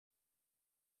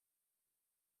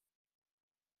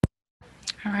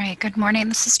All right, good morning.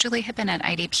 This is Julie Hibbin at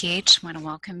IDPH. I want to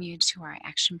welcome you to our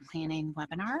action planning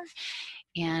webinar.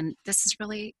 And this is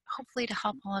really hopefully to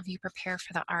help all of you prepare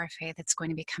for the RFA that's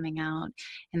going to be coming out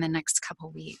in the next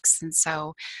couple weeks. And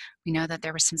so we know that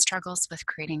there were some struggles with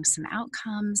creating some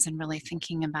outcomes and really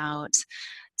thinking about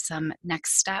some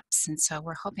next steps. And so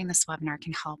we're hoping this webinar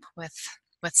can help with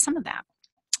some of that.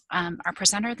 Our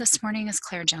presenter this morning is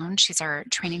Claire Jones. She's our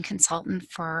training consultant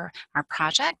for our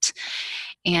project.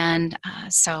 And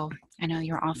so I know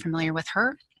you're all familiar with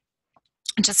her.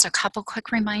 And just a couple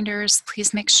quick reminders.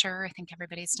 Please make sure, I think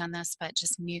everybody's done this, but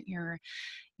just mute your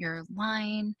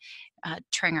line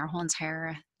during our whole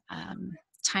entire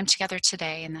time together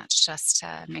today. And that's just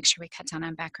to make sure we cut down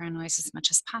on background noise as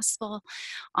much as possible.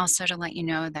 Also to let you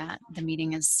know that the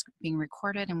meeting is being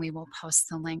recorded and we will post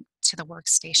the link to the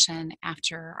workstation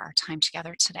after our time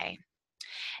together today.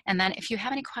 And then if you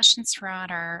have any questions throughout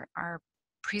our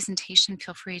presentation,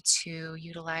 feel free to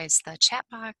utilize the chat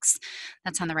box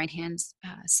that's on the right-hand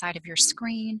side of your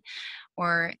screen,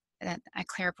 or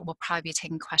Claire will probably be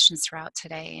taking questions throughout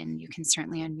today, and you can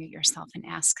certainly unmute yourself and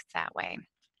ask that way.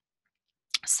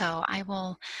 So I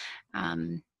will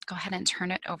go ahead and turn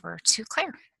it over to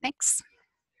Claire. Thanks.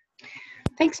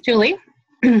 Thanks, Julie.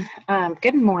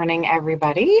 Good morning,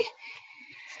 everybody.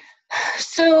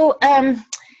 So,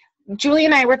 Julie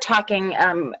and I were talking,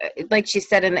 like she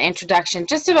said in the introduction,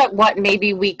 just about what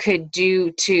maybe we could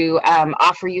do to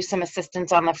offer you some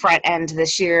assistance on the front end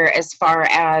this year as far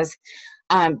as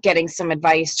getting some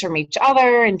advice from each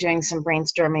other and doing some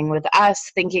brainstorming with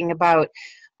us, thinking about,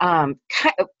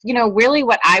 really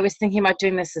what I was thinking about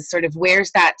doing this is sort of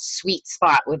where's that sweet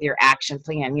spot with your action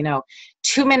plan.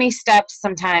 Too many steps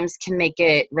sometimes can make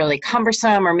it really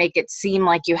cumbersome or make it seem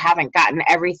like you haven't gotten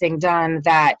everything done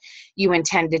that you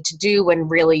intended to do when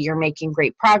really you're making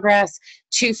great progress.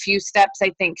 Too few steps,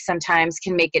 I think, sometimes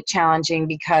can make it challenging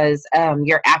because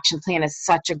your action plan is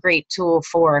such a great tool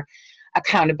for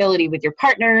accountability with your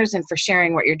partners and for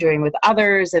sharing what you're doing with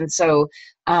others. And so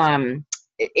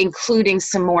including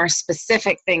some more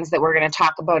specific things that we're going to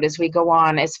talk about as we go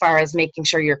on, as far as making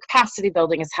sure your capacity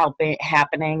building is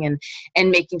happening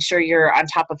and making sure you're on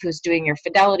top of who's doing your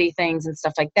fidelity things and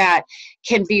stuff like that,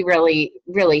 can be really,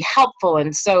 really helpful.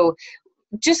 And so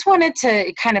just wanted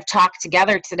to kind of talk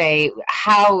together today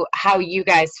how you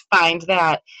guys find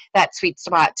that sweet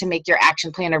spot to make your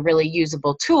action plan a really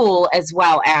usable tool, as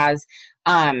well as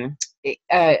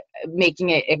making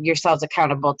it yourselves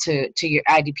accountable to your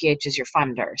IDPH as your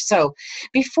funder. So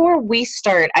before we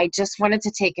start, I just wanted to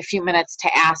take a few minutes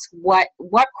to ask what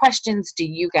questions do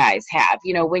you guys have?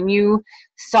 When you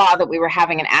saw that we were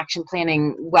having an action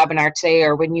planning webinar today,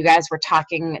 or when you guys were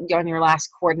talking on your last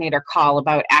coordinator call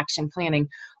about action planning,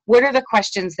 what are the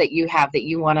questions that you have that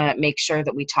you want to make sure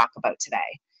that we talk about today?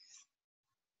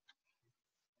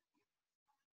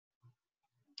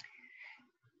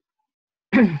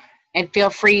 And feel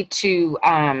free to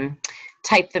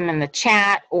type them in the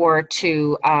chat or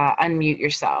to unmute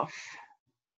yourself.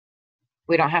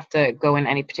 We don't have to go in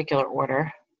any particular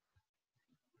order.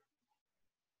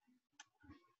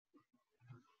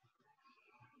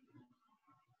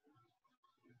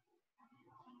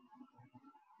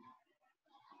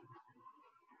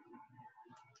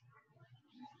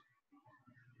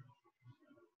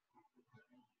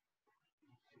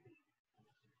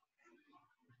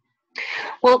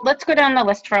 Well, let's go down the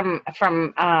list from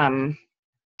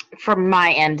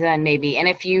my end then, maybe. And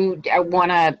if you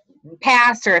want to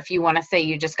pass, or if you want to say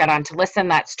you just got on to listen,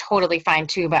 that's totally fine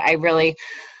too. But I really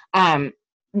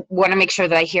want to make sure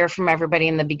that I hear from everybody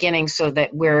in the beginning so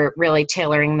that we're really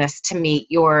tailoring this to meet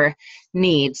your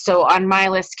needs. So on my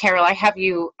list, Carol, I have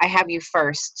you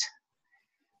first.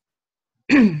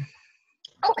 Okay.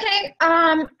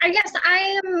 I guess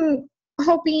I am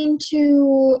hoping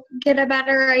to get a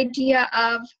better idea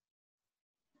of,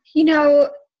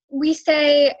 we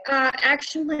say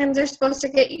action plans are supposed to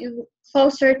get you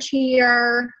closer to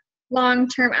your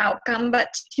long-term outcome,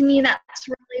 but to me that's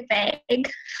really vague.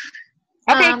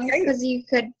 Okay, because you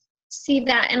could see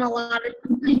that in a lot of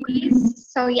different ways.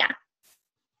 So yeah.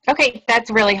 Okay,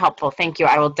 that's really helpful. Thank you.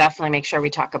 I will definitely make sure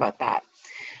we talk about that.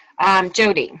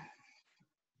 Jody.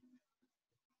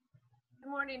 Good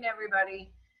morning,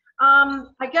 everybody.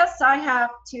 I guess I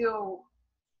have to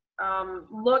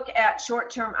look at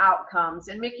short-term outcomes,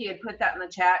 and Mickey had put that in the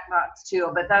chat box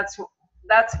too, but that's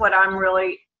what I'm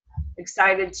really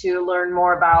excited to learn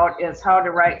more about, is how to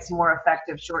write some more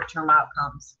effective short-term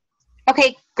outcomes.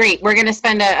 Okay, great. We're going to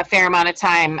spend a fair amount of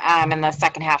time in the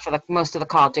second half of most of the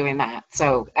call doing that.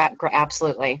 So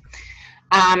absolutely.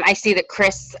 I see that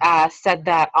Chris said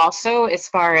that also, as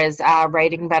far as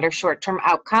writing better short-term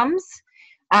outcomes.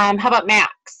 How about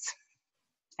Max?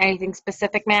 Anything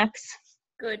specific, Max?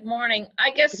 Good morning.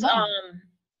 I guess Good morning.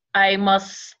 I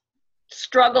must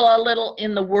struggle a little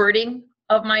in the wording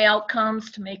of my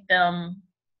outcomes to make them,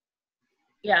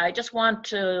 yeah, I just want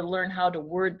to learn how to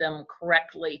word them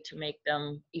correctly to make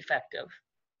them effective.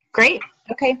 Great.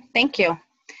 Okay, thank you.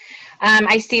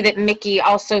 I see that Mickey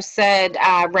also said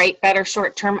write better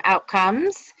short-term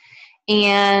outcomes.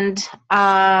 And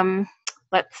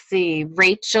let's see,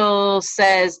 Rachel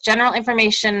says general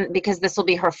information because this will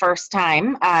be her first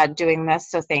time doing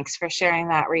this. So thanks for sharing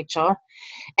that, Rachel.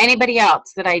 Anybody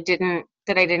else that I didn't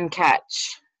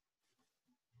catch?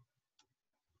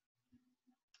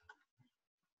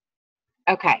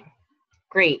 Okay,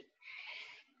 great.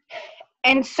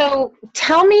 And so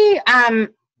tell me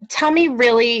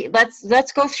really,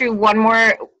 let's go through one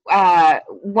more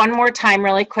time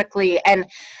really quickly. And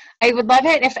I would love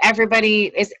it if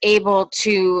everybody is able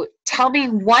to tell me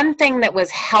one thing that was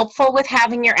helpful with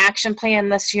having your action plan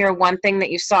this year, one thing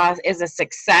that you saw is a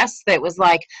success that was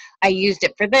like, I used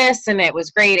it for this and it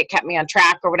was great, it kept me on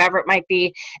track or whatever it might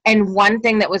be, and one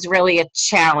thing that was really a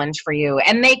challenge for you.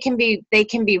 And they can be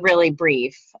really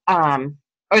brief,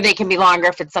 or they can be longer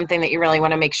if it's something that you really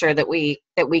want to make sure that we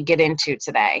get into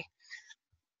today.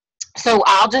 So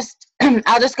I'll just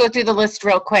go through the list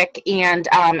real quick, and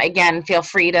again, feel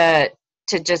free to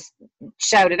just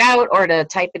shout it out or to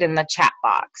type it in the chat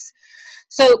box.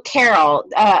 So Carol,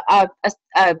 a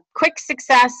quick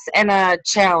success and a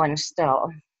challenge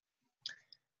still.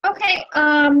 Okay,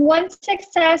 one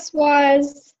success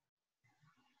was,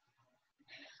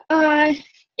 yeah,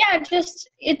 just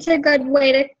it's a good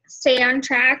way to stay on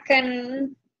track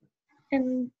and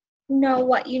know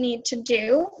what you need to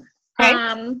do.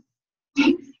 Okay.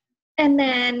 And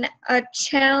then a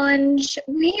challenge,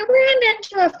 we ran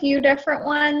into a few different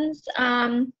ones.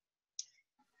 Some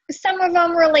of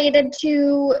them related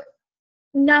to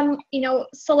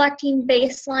selecting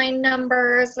baseline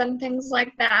numbers and things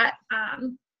like that.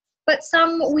 But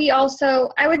some we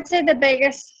also, I would say the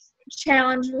biggest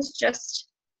challenge was just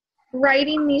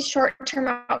writing these short-term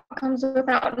outcomes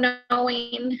without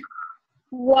knowing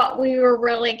what we were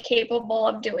really capable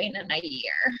of doing in a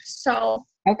year. So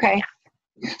okay. Yeah.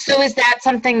 So is that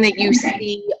something that you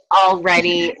see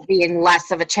already being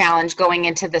less of a challenge going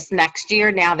into this next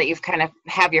year now that you've kind of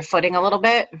have your footing a little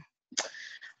bit?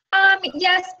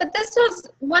 Yes, but this was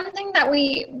one thing that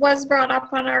was brought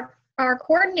up on our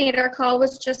coordinator call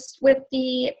was just with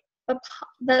the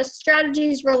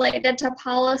strategies related to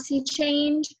policy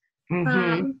change.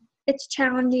 Mm-hmm. It's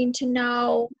challenging to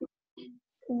know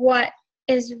what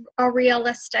is a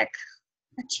realistic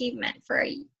achievement for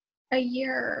a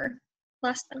year,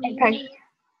 less than a year.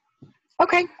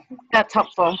 Okay, that's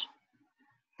helpful.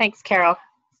 Thanks, Carol.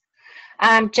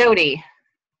 Jody,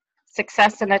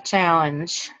 success and a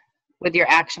challenge with your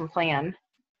action plan.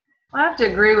 I have to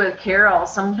agree with Carol.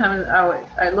 Sometimes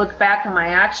I look back at my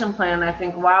action plan and I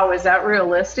think, wow, is that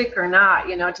realistic or not,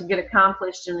 to get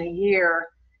accomplished in a year?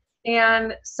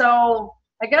 And so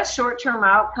I guess short-term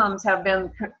outcomes have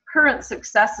been current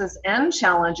successes and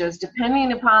challenges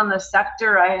depending upon the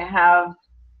sector I have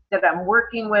that I'm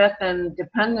working with and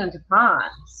dependent upon.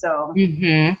 So.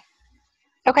 Mm-hmm.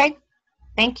 Okay,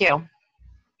 thank you.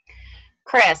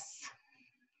 Chris.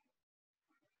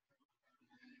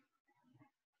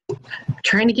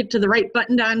 Trying to get to the right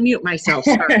button to unmute myself.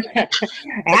 Sorry.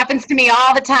 It happens to me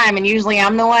all the time, and usually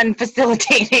I'm the one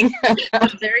facilitating.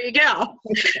 There you go.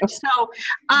 So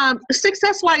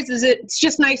success-wise, it's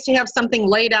just nice to have something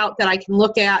laid out that I can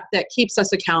look at that keeps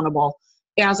us accountable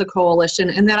as a coalition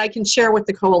and that I can share with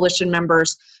the coalition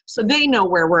members so they know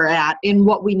where we're at and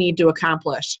what we need to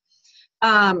accomplish.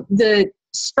 The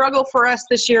struggle for us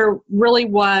this year really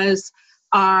was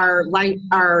our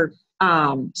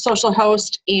social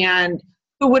host, and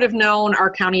who would have known our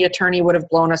county attorney would have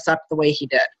blown us up the way he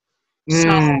did.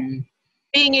 So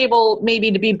being able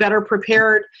maybe to be better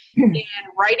prepared in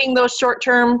writing those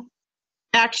short-term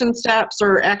action steps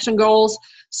or action goals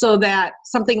so that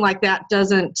something like that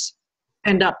doesn't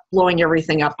end up blowing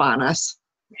everything up on us.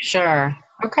 Sure.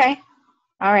 Okay.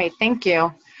 All right. Thank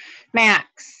you.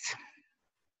 Max.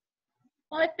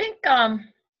 Well, I think on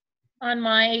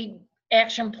my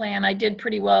action plan, I did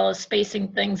pretty well as spacing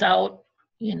things out,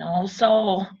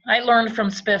 so I learned from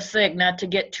Spiff Sig not to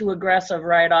get too aggressive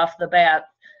right off the bat.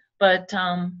 But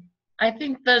I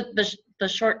think the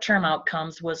short-term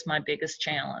outcomes was my biggest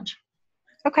challenge.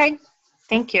 Okay.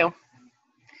 Thank you.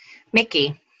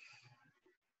 Mickey.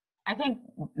 I think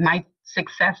my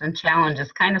success and challenge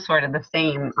is kind of sort of the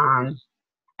same.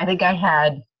 I think I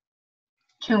had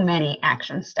too many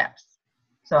action steps.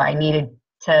 So I needed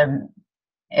to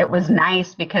it was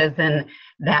nice because then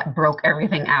that broke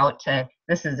everything out to,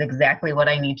 this is exactly what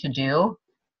I need to do.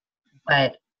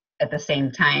 But at the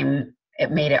same time,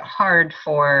 it made it hard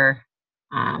for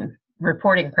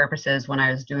reporting purposes when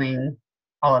I was doing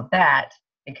all of that,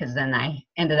 because then I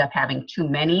ended up having too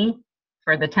many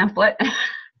for the template.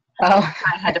 Oh,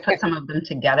 I had to put some of them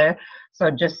together. So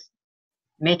just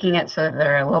making it so that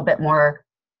they're a little bit more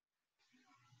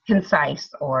concise,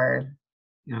 or,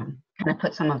 kind of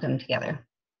put some of them together.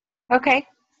 okay.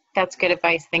 That's good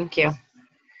advice. Thank you.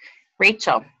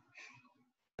 Rachel.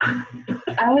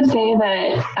 I would say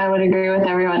that I would agree with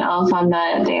everyone else on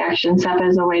the action step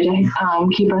as a way to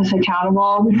keep us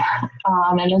accountable.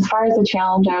 And as far as the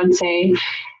challenge, I would say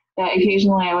that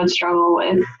occasionally I would struggle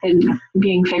with it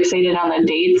being fixated on the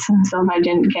dates. And so if I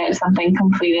didn't get something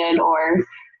completed, or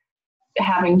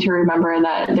having to remember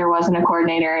that there wasn't a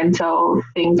coordinator, and so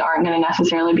things aren't going to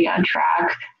necessarily be on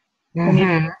track.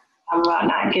 Mm-hmm. About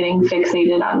not getting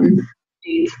fixated on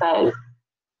dates that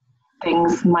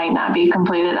things might not be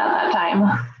completed at that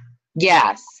time.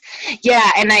 Yes.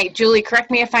 Yeah. And Julie,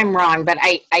 correct me if I'm wrong, but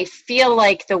I feel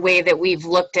like the way that we've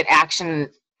looked at action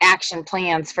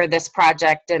plans for this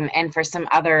project and for some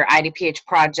other IDPH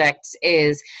projects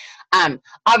is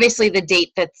obviously the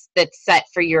date that's set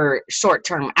for your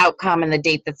short-term outcome and the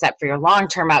date that's set for your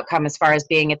long-term outcome, as far as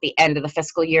being at the end of the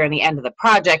fiscal year and the end of the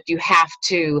project, you have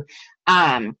to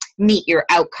meet your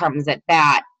outcomes at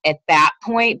that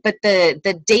point. But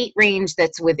the date range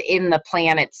that's within the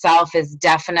plan itself is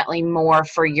definitely more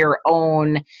for your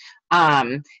own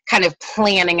kind of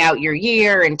planning out your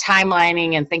year and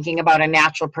timelining and thinking about a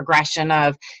natural progression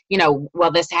of,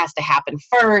 well, this has to happen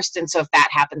first. And so if that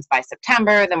happens by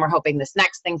September, then we're hoping this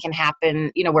next thing can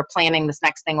happen. We're planning this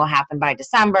next thing will happen by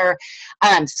December.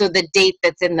 So the date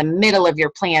that's in the middle of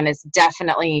your plan is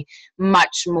definitely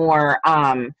much more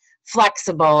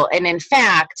flexible. And in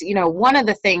fact, one of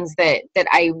the things that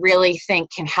I really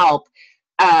think can help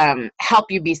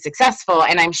you be successful,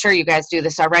 and I'm sure you guys do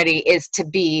this already, is to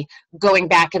be going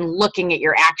back and looking at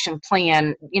your action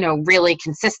plan, really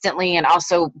consistently, and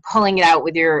also pulling it out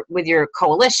with your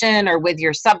coalition or with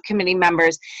your subcommittee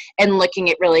members and looking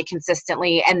at really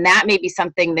consistently. And that may be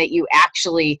something that you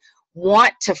actually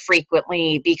want to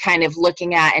frequently be kind of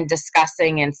looking at and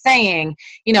discussing and saying,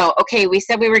 okay, we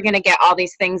said we were going to get all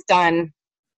these things done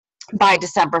by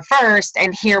December 1st,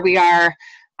 and here we are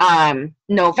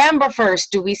November 1st.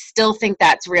 Do we still think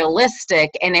that's realistic?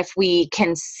 And if we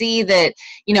can see that,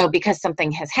 because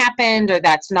something has happened or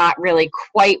that's not really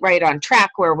quite right on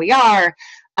track where we are,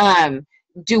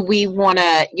 do we want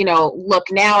to, look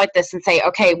now at this and say,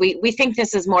 okay, we think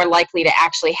this is more likely to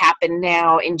actually happen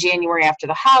now in January after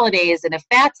the holidays. And if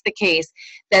that's the case,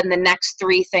 then the next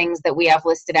 3 things that we have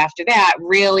listed after that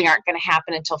really aren't going to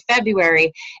happen until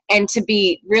February. And to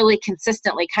be really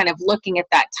consistently kind of looking at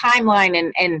that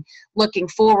timeline and looking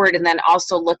forward, and then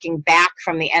also looking back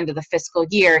from the end of the fiscal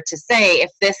year to say,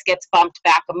 if this gets bumped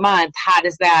back a month, how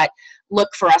does that look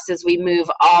for us as we move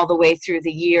all the way through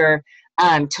the year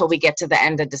till we get to the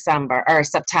end of December or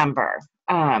September?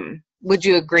 Would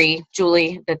you agree,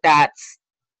 Julie, that that's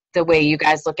the way you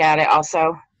guys look at it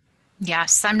also?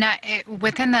 Yes, I'm not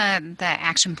within the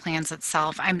action plans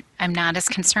itself. I'm not as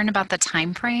concerned about the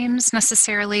time frames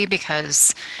necessarily,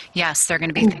 because yes, there are going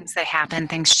to be things that happen,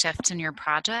 things shift in your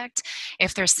project.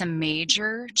 If there's some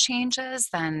major changes,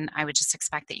 then I would just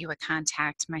expect that you would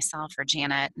contact myself or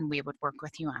Janet, and we would work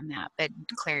with you on that. But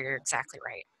Claire, you're exactly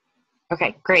right.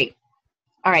 Okay, great.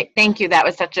 All right, thank you. That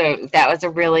was a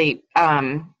really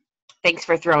thanks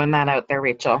for throwing that out there,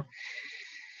 Rachel.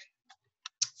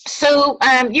 So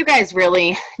you guys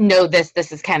really know this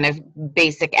is kind of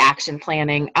basic action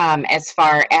planning, as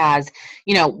far as,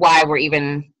 why we're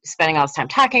even spending all this time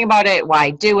talking about it, why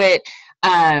do it,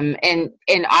 and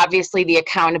obviously the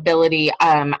accountability.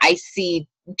 I see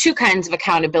 2 kinds of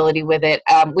accountability with it.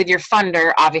 With your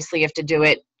funder, obviously you have to do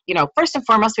it. First and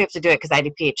foremost, we have to do it because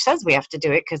IDPH says we have to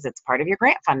do it because it's part of your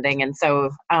grant funding. And so,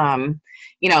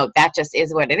 that just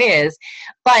is what it is.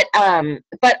 But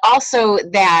also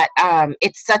that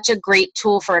it's such a great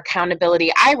tool for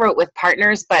accountability. I wrote with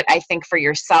partners, but I think for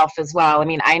yourself as well. I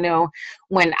mean, I know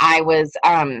when I was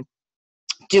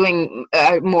doing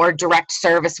more direct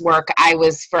service work,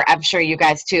 I'm sure you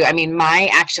guys too. I mean, my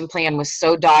action plan was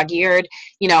so dog-eared.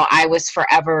 I was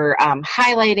forever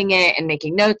highlighting it and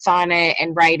making notes on it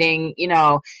and writing,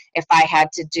 if I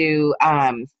had to do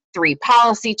 3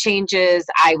 policy changes,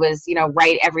 I was,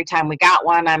 right every time we got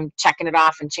one, I'm checking it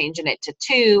off and changing it to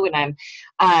 2. And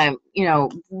I'm,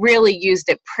 really used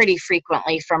it pretty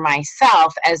frequently for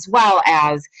myself, as well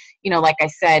as, like I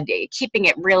said, keeping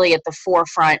it really at the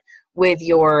forefront with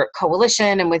your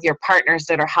coalition and with your partners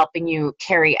that are helping you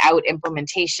carry out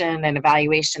implementation and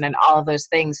evaluation and all of those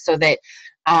things, so that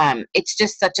it's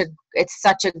just such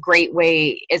a great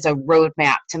way as a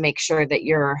roadmap to make sure that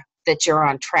you're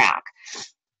on track.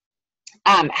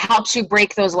 Helps you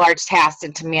break those large tasks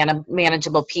into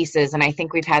manageable pieces. And I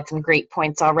think we've had some great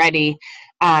points already,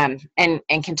 and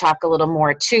can talk a little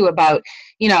more too about,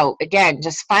 again,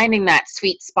 just finding that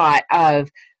sweet spot of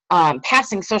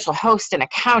passing social host in a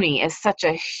county is such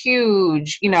a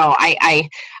huge,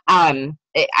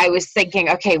 I was thinking,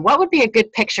 okay, what would be a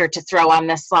good picture to throw on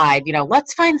this slide?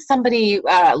 Let's find somebody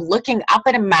looking up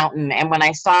at a mountain. And when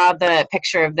I saw the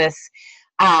picture of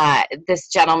this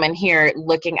gentleman here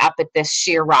looking up at this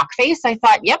sheer rock face, I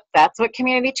thought, yep, that's what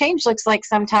community change looks like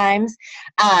sometimes.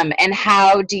 And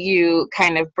how do you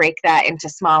kind of break that into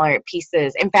smaller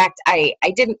pieces? In fact, I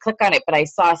didn't click on it, but I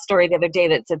saw a story the other day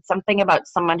that said something about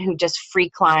someone who just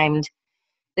free climbed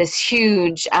this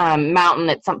huge mountain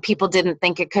that some people didn't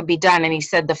think it could be done. And he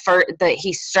said that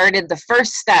he started the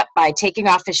first step by taking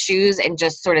off his shoes and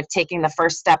just sort of taking the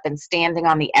first step and standing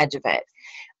on the edge of it.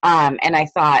 And I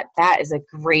thought that is a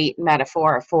great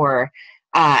metaphor for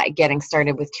getting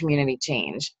started with community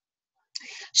change.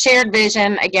 Shared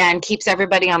vision, again, keeps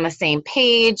everybody on the same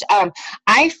page.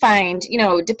 I find,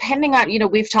 depending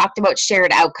on, we've talked about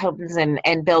shared outcomes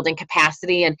and building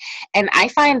capacity, and I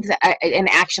find an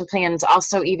action plan is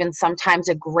also even sometimes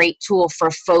a great tool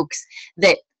for folks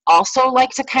that also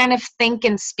like to kind of think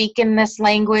and speak in this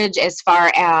language, as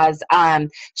far as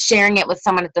sharing it with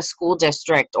someone at the school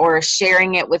district, or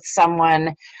sharing it with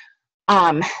someone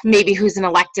maybe who's an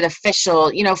elected official,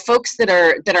 folks that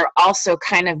are also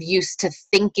kind of used to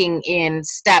thinking in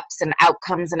steps and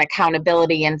outcomes and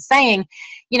accountability, and saying,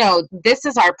 this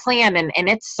is our plan, and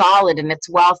it's solid and it's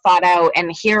well thought out,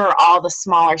 and here are all the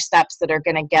smaller steps that are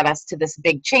going to get us to this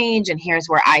big change, and here's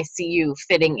where I see you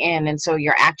fitting in. And so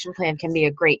your action plan can be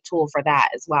a great tool for that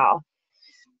as well.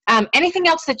 Anything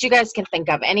else that you guys can think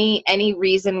of? Any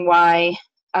reason why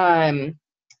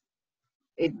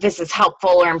this is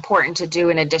helpful or important to do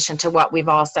in addition to what we've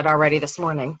all said already this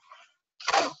morning?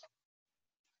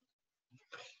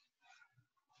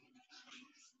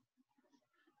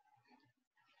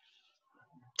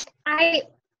 I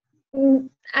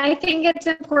think it's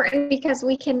important because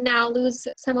we can now lose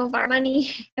some of our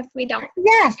money if we don't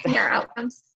meet our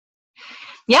outcomes.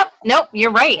 Yep. Nope.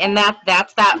 You're right. And that's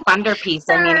that funder piece.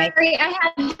 Sorry, I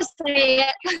had to say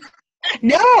it.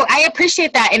 No, I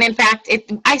appreciate that. And in fact,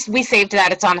 we saved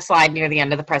that. It's on a slide near the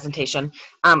end of the presentation,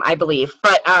 I believe.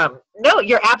 But no,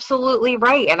 you're absolutely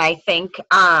right. And I think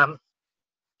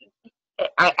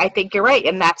I think you're right.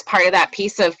 And that's part of that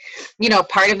piece of,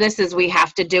 part of this is we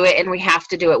have to do it, and we have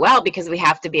to do it well, because we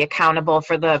have to be accountable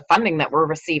for the funding that we're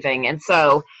receiving. And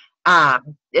so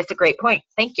it's a great point.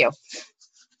 Thank you.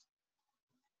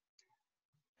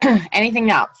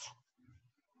 Anything else?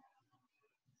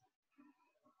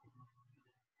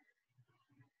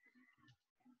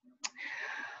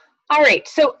 All right,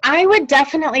 so I would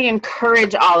definitely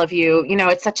encourage all of you,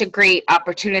 it's such a great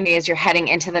opportunity as you're heading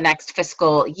into the next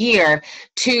fiscal year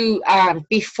to,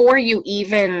 before you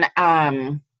even,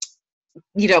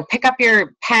 pick up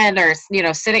your pen or,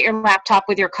 sit at your laptop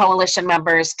with your coalition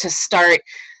members to start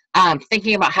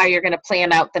thinking about how you're going to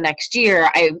plan out the next year,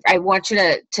 I want you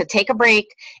to take a break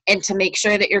and to make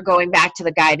sure that you're going back to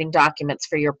the guiding documents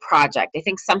for your project. I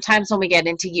think sometimes when we get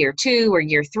into year 2 or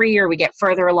year 3, or we get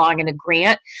further along in a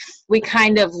grant, we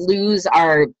kind of lose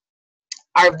our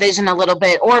vision a little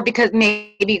bit, or because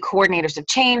maybe coordinators have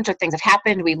changed or things have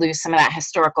happened, we lose some of that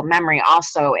historical memory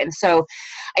also. And so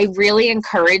I really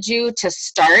encourage you to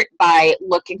start by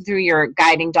looking through your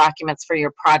guiding documents for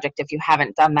your project if you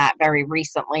haven't done that very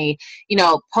recently.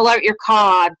 Pull out your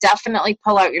CAW, definitely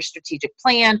pull out your strategic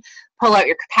plan, pull out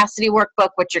your capacity workbook,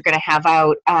 which you're going to have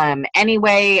out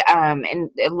anyway, and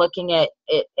looking at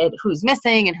who's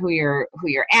missing and who you're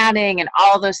adding and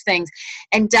all those things,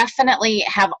 and definitely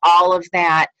have all of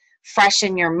that fresh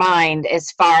in your mind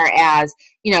as far as,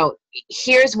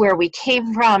 here's where we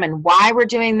came from and why we're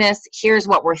doing this. Here's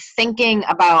what we're thinking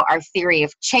about our theory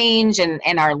of change and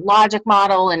our logic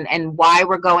model and why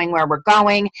we're going where we're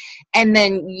going. And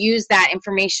then use that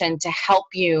information to help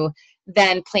you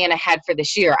then plan ahead for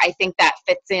this year. I think that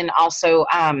fits in also,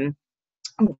 I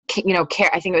think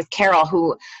it was Carol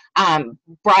who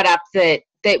brought up that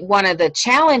one of the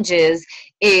challenges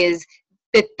is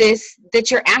that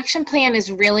your action plan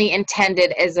is really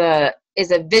intended as a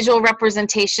visual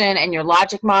representation, and your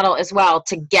logic model as well,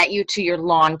 to get you to your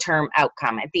long-term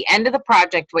outcome. At the end of the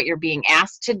project, what you're being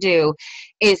asked to do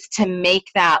is to make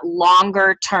that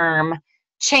longer-term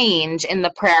change in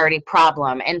the priority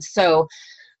problem. And so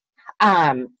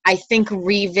I think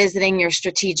revisiting your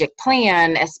strategic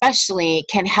plan especially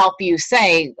can help you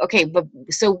say, okay, but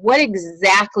so what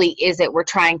exactly is it we're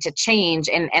trying to change,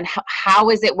 and how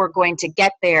is it we're going to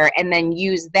get there, and then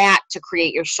use that to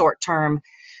create your short-term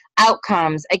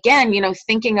outcomes. Again,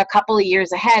 thinking a couple of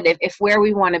years ahead, if where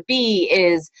we want to be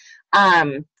is,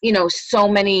 so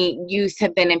many youth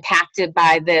have been impacted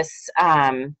by this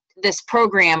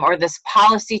program, or this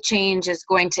policy change is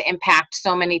going to impact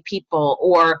so many people,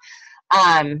 or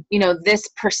this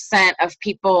percent of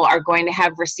people are going to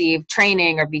have received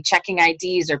training or be checking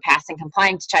IDs or passing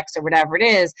compliance checks or whatever it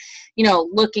is,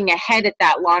 looking ahead at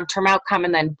that long-term outcome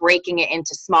and then breaking it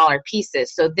into smaller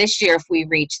pieces. So this year, if we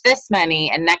reach this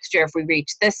many, and next year, if we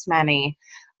reach this many,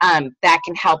 that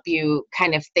can help you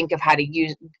kind of think of how to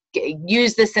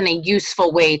use this in a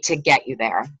useful way to get you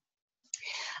there.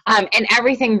 And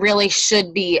everything really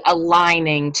should be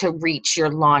aligning to reach your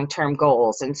long-term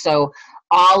goals. And so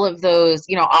all of those,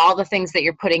 all the things that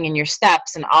you're putting in your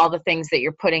steps and all the things that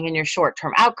you're putting in your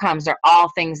short-term outcomes are all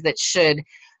things that should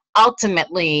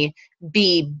ultimately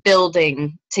be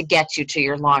building to get you to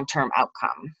your long-term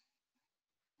outcome.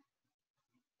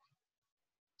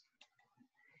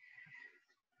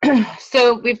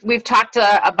 So we've talked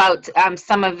about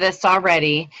some of this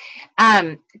already.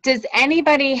 Does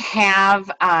anybody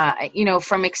have,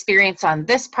 from experience on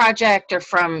this project, or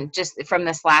from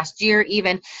this last year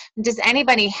even, does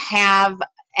anybody have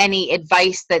any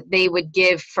advice that they would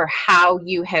give for how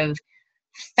you have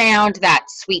found that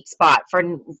sweet spot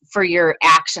for your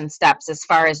action steps, as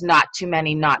far as not too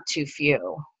many, not too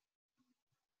few?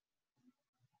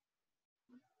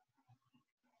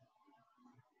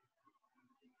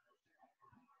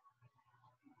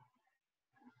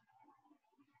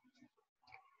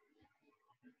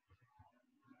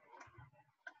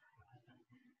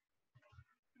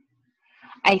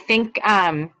 I think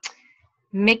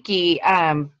Mickey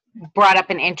brought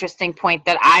up an interesting point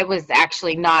that I was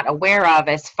actually not aware of,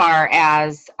 as far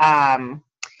as,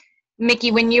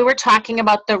 Mickey, when you were talking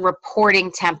about the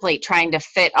reporting template, trying to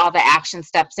fit all the action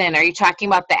steps in, are you talking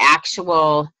about the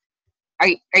actual, are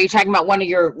you talking about one of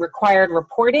your required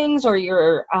reportings, or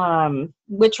your,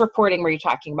 which reporting were you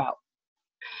talking about?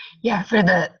 Yeah, for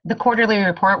the quarterly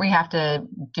report, we have to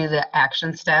do the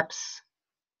action steps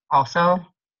also.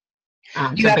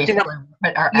 You so have basically, to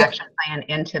put our action plan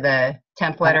into the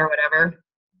template or whatever.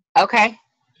 Okay.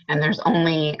 And there's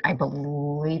only, I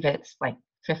believe it's like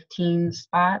 15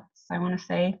 spots, I want to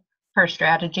say, per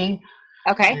strategy.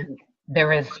 Okay. And there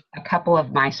was a couple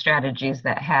of my strategies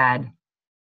that had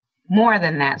more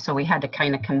than that, so we had to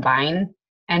kind of combine.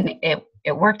 And it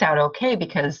worked out okay,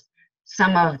 because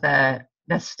some of the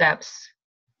steps,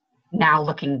 now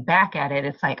looking back at it,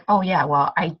 it's like, oh yeah,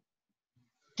 well, I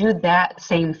do that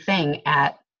same thing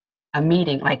at a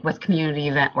meeting, like with community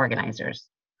event organizers.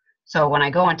 So when I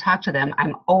go and talk to them,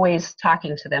 I'm always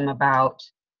talking to them about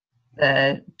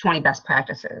the 20 best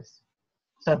practices.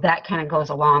 So that kind of goes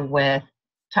along with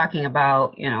talking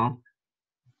about,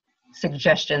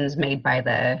 suggestions made by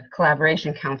the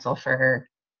Collaboration Council for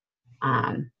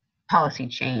policy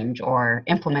change, or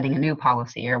implementing a new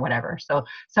policy, or whatever. So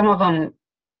some of them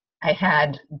I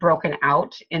had broken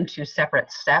out into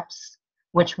separate steps,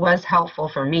 which was helpful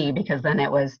for me, because then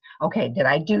it was, okay, did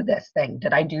I do this thing?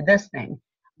 Did I do this thing?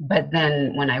 But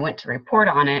then when I went to report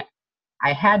on it,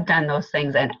 I had done those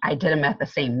things, and I did them at the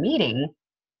same meeting.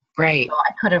 Right. So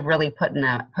I could have really put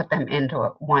them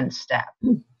into one step.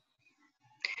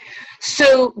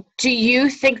 So do you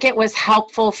think it was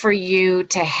helpful for you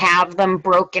to have them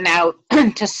broken out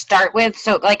to start with?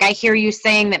 So like, I hear you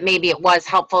saying that maybe it was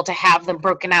helpful to have them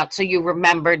broken out so you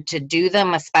remembered to do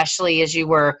them, especially as you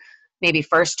were maybe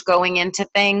first going into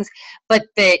things, but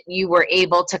that you were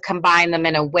able to combine them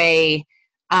in a way.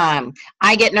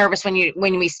 I get nervous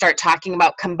when we start talking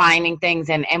about combining things,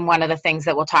 and one of the things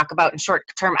that we'll talk about in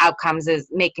short-term outcomes is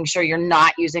making sure you're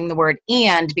not using the word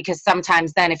 "and," because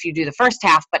sometimes then if you do the first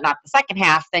half but not the second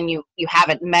half, then you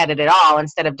haven't met it at all,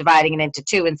 instead of dividing it into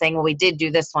two and saying, well, we did do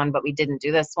this one, but we didn't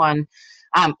do this one,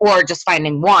 or just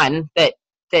finding one that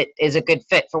is a good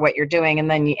fit for what you're doing, and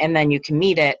then you can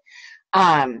meet it.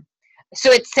 So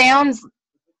it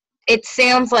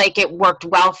sounds like it worked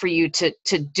well for you to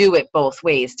do it both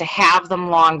ways, to have them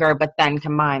longer but then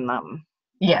combine them.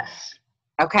 Yes.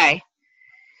 Okay.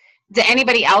 Did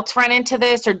anybody else run into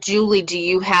this? Or Julie, do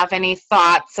you have any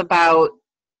thoughts about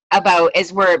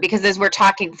as we're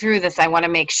talking through this, I want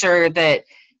to make sure that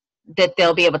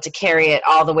they'll be able to carry it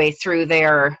all the way through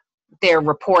their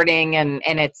reporting, and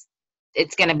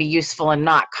it's going to be useful and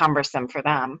not cumbersome for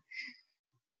them.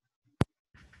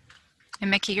 And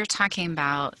Mickey, you're talking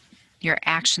about your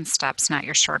action steps, not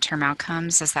your short-term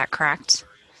outcomes. Is that correct?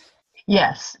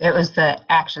 Yes, it was the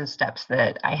action steps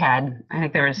that I had. I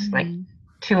think there was like Mhm.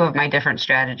 2 of my different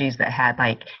strategies that had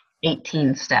like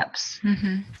 18 steps.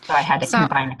 Mhm. So I had to So,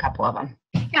 combine a couple of them.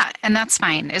 yeah, and that's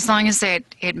fine as long as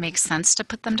it makes sense to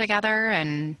put them together.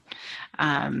 And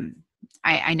um,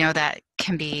 I know that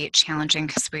can be challenging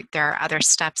because there are other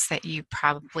steps that you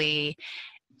probably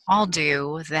all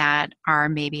do that are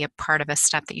maybe a part of a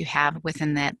step that you have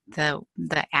within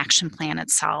the action plan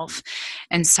itself.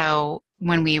 And so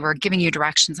when we were giving you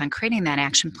directions on creating that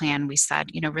action plan, we said,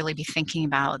 really be thinking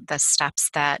about the steps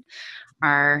that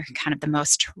are kind of the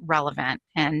most relevant,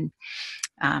 and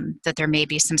that there may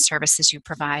be some services you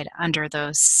provide under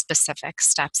those specific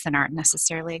steps that aren't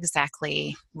necessarily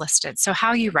exactly listed. So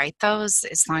how you write those,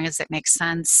 as long as it makes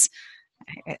sense,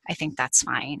 I think that's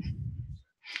fine.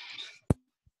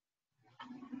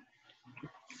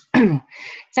 Does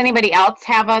anybody else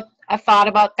have a thought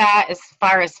about that as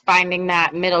far as finding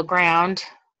that middle ground?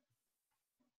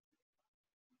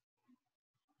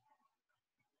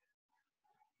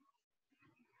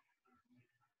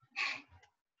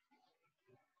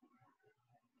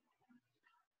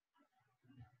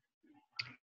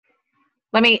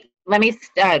 Let me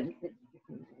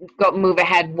go move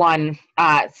ahead one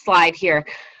slide here.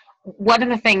 One of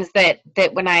the things that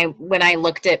when I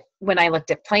looked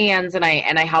at plans, and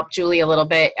I helped Julie a little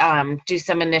bit do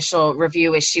some initial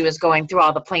review as she was going through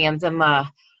all the plans in the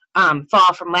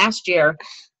fall from last year.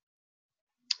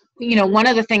 One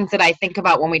of the things that I think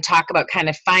about when we talk about kind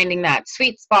of finding that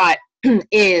sweet spot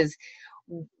is,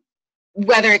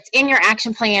 whether it's in your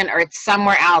action plan or it's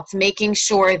somewhere else, making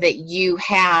sure that you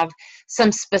have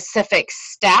some specific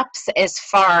steps as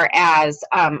far as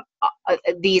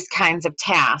these kinds of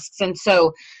tasks. And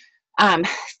so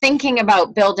thinking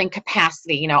about building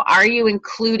capacity, are you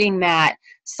including that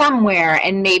somewhere?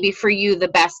 And maybe for you, the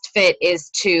best fit is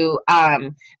to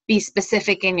be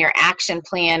specific in your action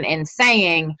plan and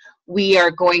saying, we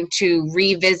are going to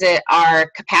revisit our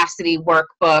capacity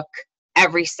workbook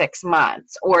every 6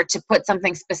 months, or to put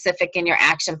something specific in your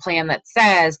action plan that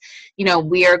says,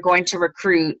 we are going to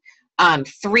recruit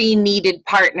 3 needed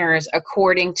partners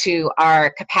according to our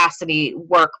capacity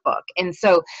workbook. And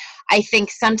so I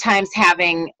think sometimes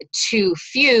having too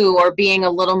few, or being a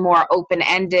little more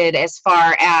open-ended as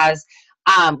far as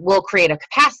we'll create a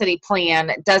capacity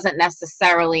plan, doesn't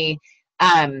necessarily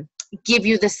give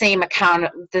you the same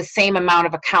amount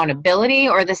of accountability,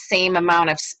 or the same amount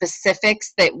of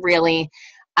specifics that really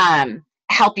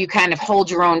help you kind of hold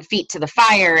your own feet to the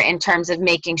fire in terms of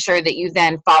making sure that you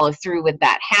then follow through with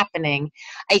that happening.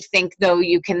 I think, though,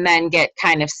 you can then get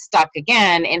kind of stuck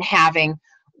again in having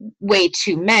way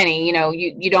too many.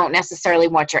 You don't necessarily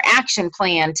want your action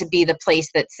plan to be the place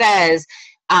that says,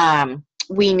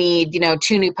 we need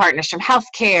 2 new partners from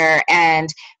healthcare, and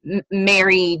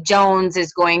Mary Jones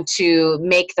is going to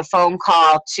make the phone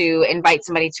call to invite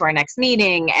somebody to our next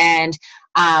meeting, and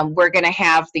we're going to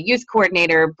have the youth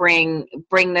coordinator bring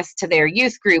this to their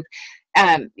youth group.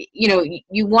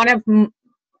 You want to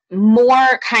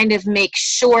more kind of make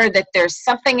sure that there's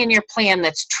something in your plan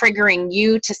that's triggering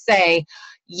you to say,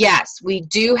 yes, we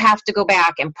do have to go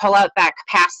back and pull out that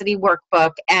capacity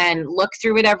workbook and look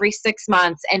through it every 6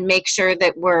 months and make sure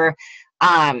that we're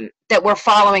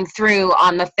following through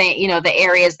on the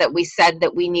areas that we said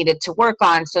that we needed to work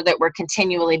on, so that we're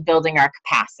continually building our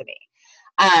capacity.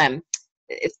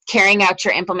 Carrying out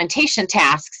your implementation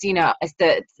tasks, it's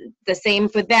the same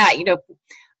with that.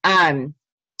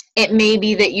 It may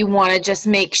be that you want to just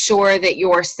make sure that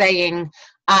you're saying,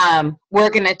 we're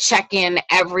going to check in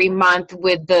every month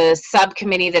with the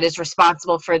subcommittee that is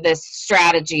responsible for this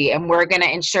strategy, and we're going to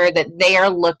ensure that they are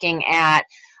looking at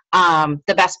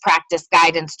the best practice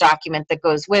guidance document that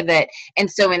goes with it. And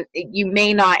so you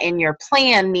may not in your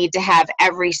plan need to have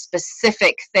every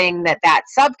specific thing that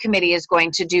subcommittee is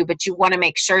going to do, but you want to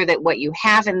make sure that what you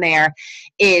have in there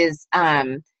is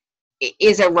a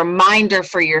reminder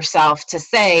for yourself to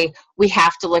say, we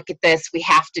have to look at this, we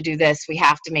have to do this, we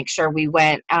have to make sure we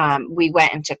went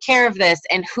and took care of this,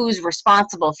 and who's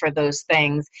responsible for those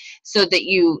things, so that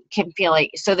you can feel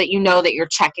like, so that that you're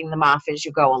checking them off as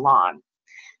you go along.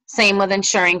 Same with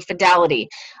ensuring fidelity.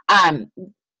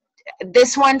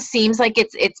 This one seems like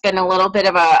it's been a little bit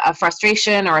of a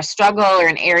frustration or a struggle, or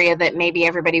an area that maybe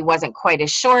everybody wasn't quite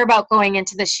as sure about going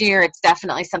into this year. It's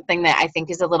definitely something that I think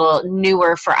is a little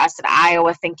newer for us at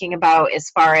Iowa, thinking about as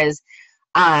far as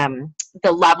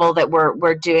the level that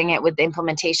we're doing it with the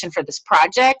implementation for this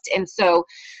project. And so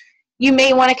you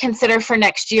may want to consider for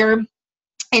next year,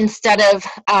 instead of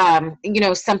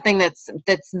something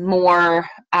that's more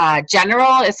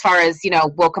general, as far as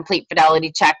we'll complete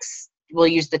fidelity checks we'll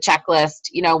use the checklist,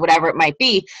 you know, whatever it might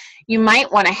be. You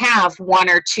might want to have 1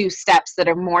 or 2 steps that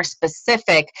are more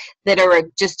specific, that are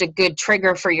just a good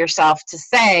trigger for yourself to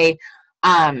say,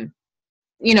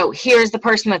 you know, here's the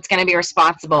person that's going to be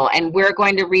responsible, and we're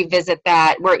going to revisit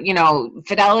that. We're, you know,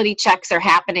 fidelity checks are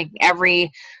happening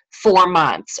every 4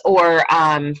 months, or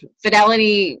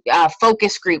fidelity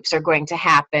focus groups are going to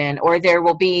happen, or there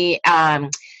will be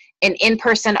an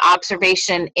in-person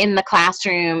observation in the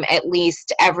classroom at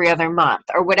least every other month,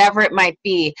 or whatever it might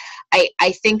be.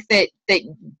 I think that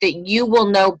you will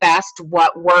know best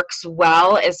what works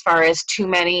well as far as too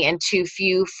many and too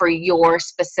few for your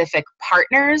specific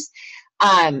partners,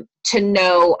 to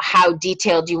know how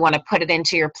detailed you want to put it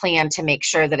into your plan to make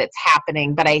sure that it's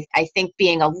happening. But I think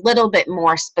being a little bit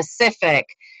more specific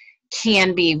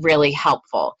can be really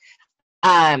helpful.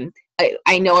 I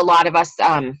know a lot of us,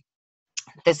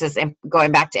 this is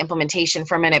going back to implementation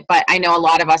for a minute, but I know a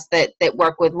lot of us that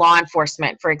work with law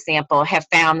enforcement, for example, have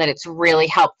found that it's really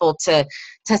helpful to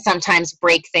sometimes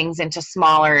break things into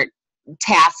smaller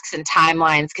tasks and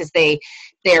timelines, because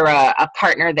they're a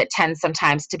partner that tends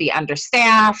sometimes to be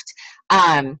understaffed.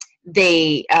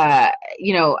 They,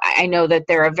 you know, I know that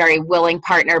they're a very willing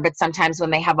partner, but sometimes when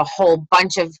they have a whole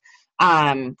bunch of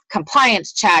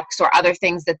compliance checks or other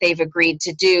things that they've agreed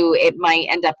to do, it might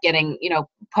end up getting, you know,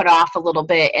 put off a little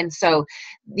bit. And so,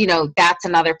 you know, that's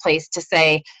another place to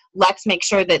say, let's make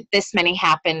sure that this many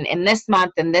happen in this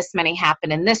month and this many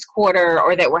happen in this quarter,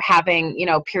 or that we're having, you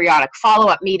know, periodic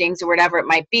follow-up meetings or whatever it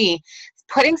might be.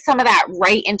 Putting some of that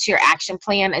right into your action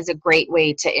plan is a great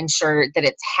way to ensure that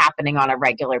it's happening on a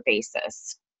regular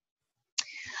basis.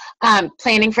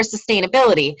 Planning for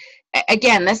sustainability.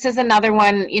 Again, this is another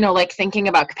one, you know, like thinking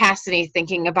about capacity,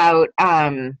 thinking about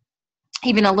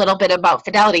even a little bit about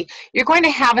fidelity. You're going to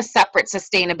have a separate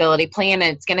sustainability plan,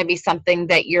 and it's going to be something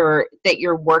that you're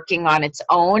working on its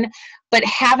own. But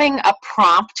having a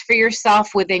prompt for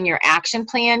yourself within your action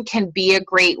plan can be a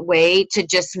great way to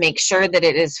just make sure that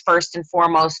it is first and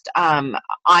foremost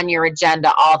on your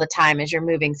agenda all the time as you're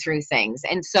moving through things.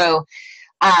 And so,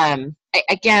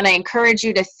 again, I encourage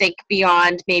you to think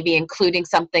beyond maybe including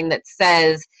something that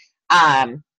says,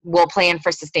 we'll plan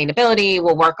for sustainability,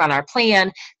 we'll work on our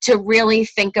plan, to really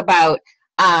think about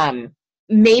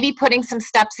maybe putting some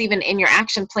steps even in your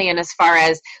action plan, as far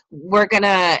as, we're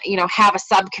gonna, you know, have a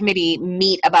subcommittee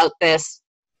meet about this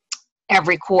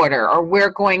every quarter, or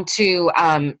we're going to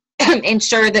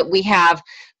ensure that we have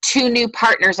 2 new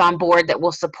partners on board that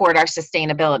will support our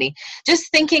sustainability.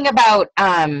 Just thinking about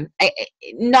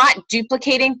not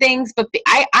duplicating things, but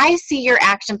I see your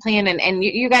action plan, and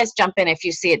you guys jump in if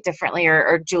you see it differently,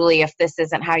 or Julie, if this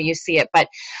isn't how you see it, but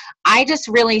I just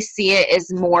really see it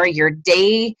as more your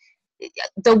day,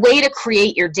 the way to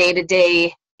create your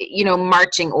day-to-day, you know,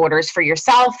 marching orders for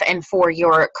yourself and for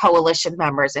your coalition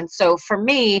members. And so for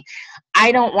me,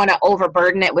 I don't want to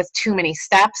overburden it with too many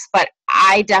steps, but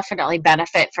I definitely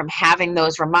benefit from having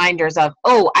those reminders of,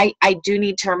 oh, I do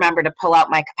need to remember to pull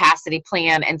out my capacity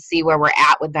plan and see where we're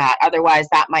at with that. Otherwise,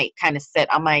 that might kind of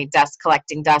sit on my desk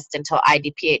collecting dust until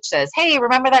IDPH says, hey,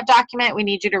 remember that document? We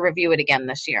need you to review it again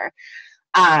this year.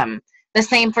 The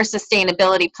same for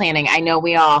sustainability planning. I know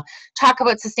we all talk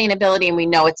about sustainability and we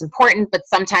know it's important, but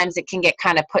sometimes it can get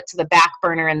kind of put to the back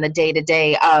burner in the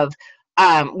day-to-day of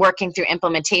working through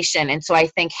implementation. And so I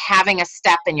think having a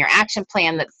step in your action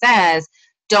plan that says,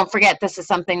 don't forget, this is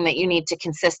something that you need to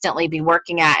consistently be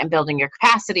working at and building your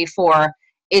capacity for,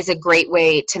 is a great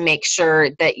way to make sure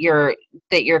that you're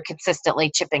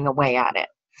consistently chipping away at it.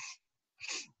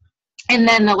 And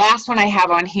then the last one I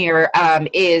have on here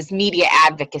is media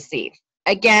advocacy.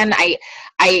 Again,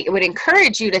 I would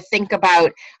encourage you to think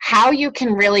about how you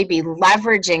can really be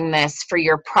leveraging this for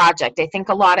your project. I think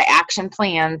a lot of action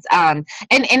plans,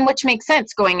 and which makes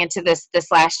sense going into this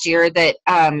last year, that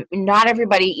not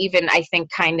everybody even, I think,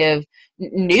 kind of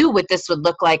knew what this would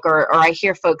look like, or I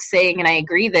hear folks saying, and I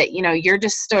agree, that, you know, you're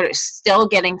just sort of still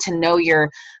getting to know your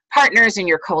partners and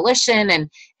your coalition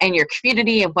and your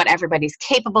community, and what everybody's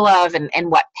capable of, and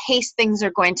what pace things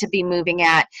are going to be moving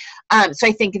at. So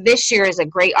I think this year is a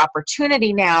great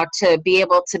opportunity now to be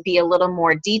able to be a little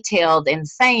more detailed in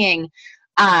saying,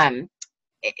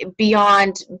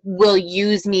 beyond, we'll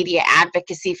use media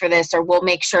advocacy for this, or we'll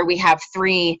make sure we have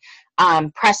 3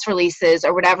 press releases,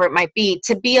 or whatever it might be,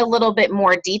 to be a little bit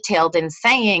more detailed in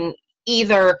saying,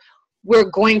 either we're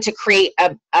going to create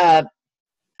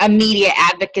a media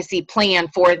advocacy plan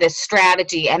for this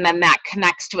strategy, and then that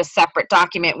connects to a separate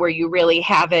document where you really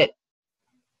have it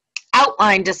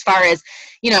outlined as far as,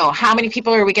 you know, how many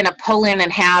people are we going to pull in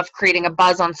and have creating a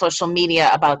buzz on social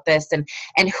media about this, and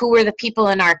who are the people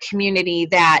in our community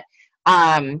that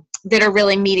that are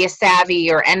really media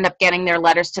savvy or end up getting their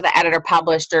letters to the editor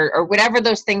published, or whatever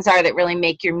those things are that really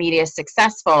make your media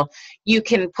successful, you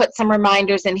can put some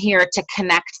reminders in here to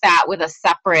connect that with a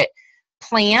separate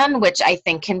plan, which I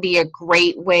think can be a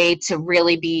great way to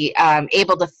really be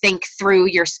able to think through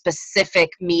your specific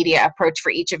media approach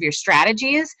for each of your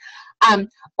strategies.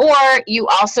 Or you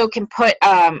also can put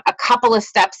a couple of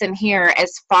steps in here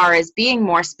as far as being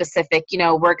more specific. You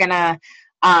know, we're gonna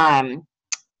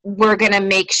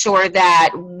make sure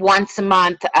that once a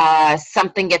month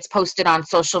something gets posted on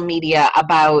social media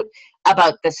about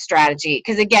this strategy.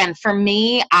 Because again, for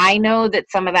me, I know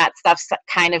that some of that stuff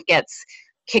kind of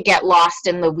could get lost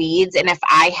in the weeds, and if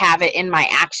I have it in my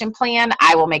action plan,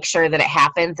 I will make sure that it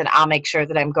happens, and I'll make sure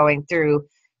that I'm going through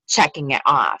checking it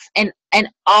off. And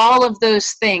all of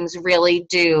those things really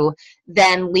do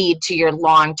then lead to your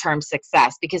long-term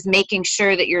success, because making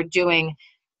sure that you're doing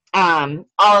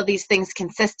all of these things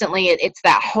consistently, it's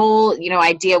that whole, you know,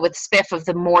 idea with SPIF of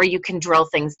the more you can drill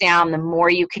things down, the more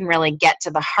you can really get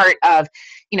to the heart of,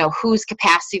 you know, whose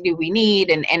capacity do we need,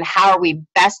 and how are we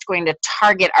best going to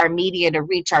target our media to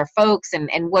reach our folks, and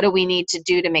what do we need to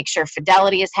do to make sure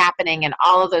fidelity is happening, and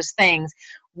all of those things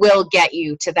will get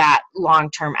you to that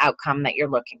long-term outcome that you're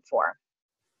looking for.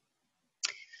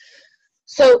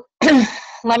 So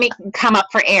let me come up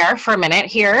for air for a minute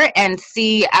here and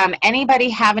see anybody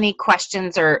have any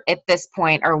questions or at this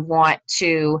point, or want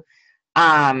to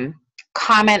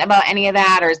comment about any of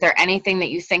that, or is there anything that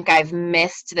you think I've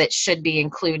missed that should be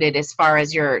included as far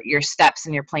as your steps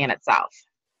and your plan itself?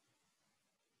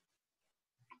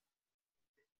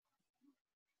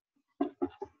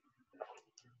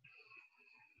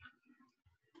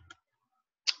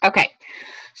 Okay.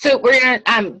 So we're going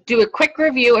to do a quick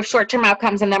review of short-term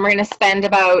outcomes, and then we're going to spend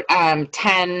about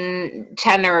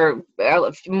 10 or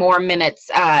more minutes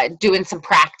doing some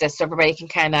practice, so everybody can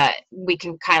we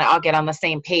can all get on the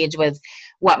same page with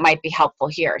what might be helpful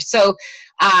here. So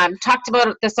talked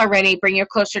about this already, bring you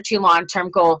closer to your long-term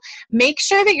goal. Make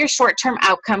sure that your short-term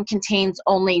outcome contains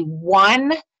only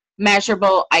one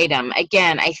measurable item.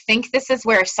 Again, I think this is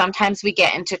where sometimes we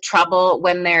get into trouble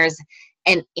when there's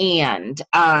an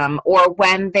or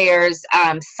when there's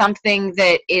something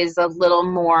that is a little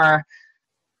more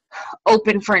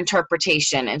open for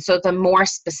interpretation. And so the more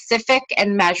specific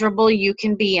and measurable you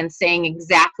can be in saying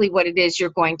exactly what it is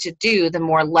you're going to do, the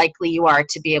more likely you are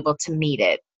to be able to meet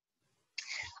it.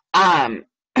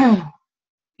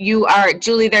 You are,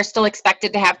 Julie, they're still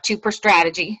expected to have 2 per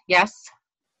strategy, yes?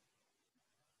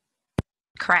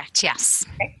 Correct, yes.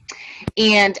 Okay.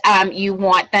 And you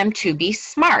want them to be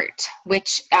smart,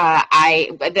 which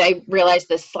I realize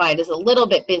this slide is a little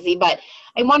bit busy, but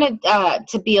I wanted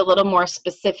to be a little more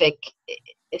specific,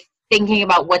 thinking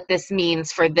about what this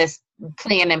means for this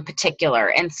plan in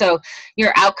particular. And so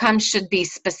your outcomes should be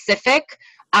specific,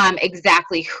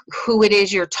 exactly who it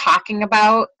is you're talking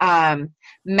about,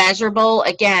 measurable.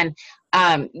 Again,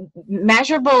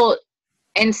 measurable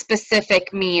and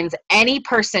specific means any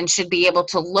person should be able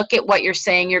to look at what you're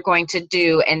saying you're going to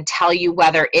do and tell you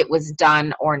whether it was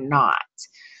done or not.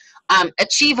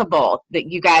 Achievable,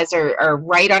 that you guys are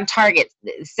right on target,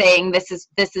 saying this is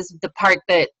the part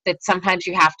that sometimes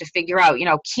you have to figure out, you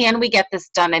know, can we get this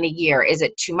done in a year? Is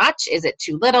it too much? Is it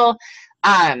too little?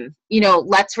 You know,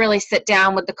 let's really sit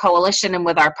down with the coalition and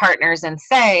with our partners and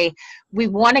say, we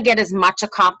want to get as much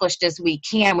accomplished as we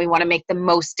can. We want to make the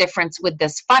most difference with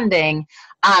this funding,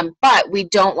 but we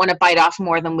don't want to bite off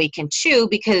more than we can chew,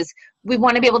 because we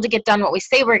want to be able to get done what we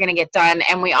say we're going to get done,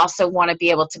 and we also want to be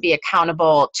able to be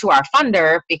accountable to our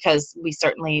funder, because we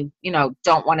certainly, you know,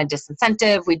 don't want a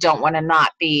disincentive. We don't want to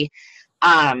not be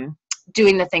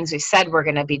doing the things we said we're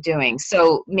going to be doing.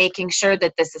 So making sure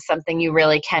that this is something you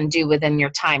really can do within your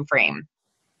time frame.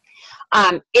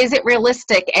 Is it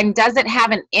realistic, and does it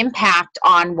have an impact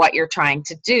on what you're trying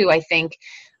to do? I think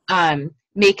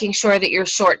making sure that your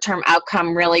short-term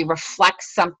outcome really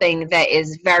reflects something that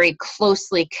is very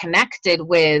closely connected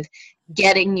with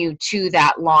getting you to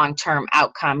that long-term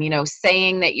outcome. You know,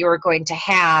 saying that you're going to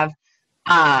have,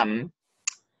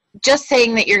 just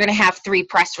saying that you're going to have 3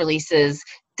 press releases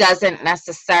doesn't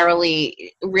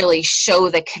necessarily really show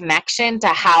the connection to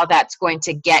how that's going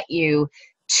to get you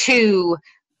to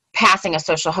passing a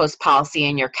social host policy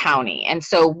in your county. And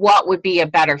so what would be a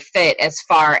better fit as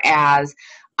far as,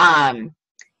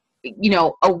 you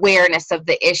know, awareness of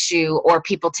the issue, or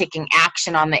people taking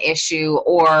action on the issue,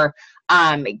 or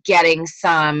getting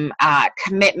some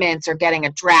commitments, or getting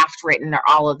a draft written, or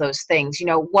all of those things. You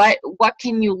know, what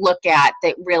can you look at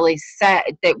that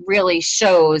really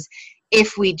shows,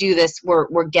 if we do this,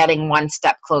 we're getting one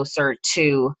step closer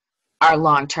to our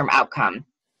long-term outcome.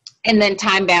 And then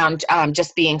time bound,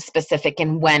 just being specific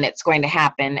in when it's going to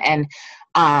happen. And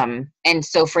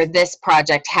so for this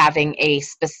project, having a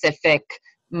specific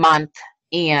month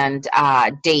and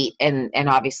date and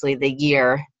obviously the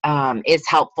year is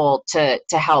helpful to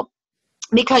help,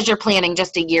 because you're planning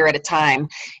just a year at a time.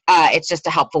 It's just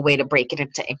a helpful way to break it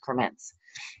into increments.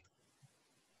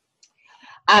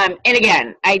 And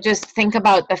again, I just think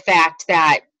about the fact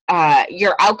that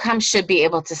your outcomes should be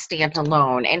able to stand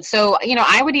alone. And so,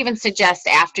 I would even suggest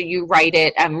after you write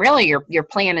it, really your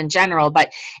plan in general,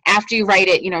 but after you write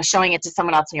it, showing it to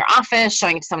someone else in your office,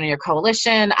 showing it to someone in your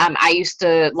coalition. I used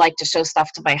to like to show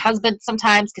stuff to my husband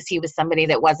sometimes because he was somebody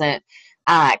that wasn't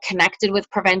connected with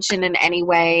prevention in any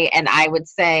way. And I would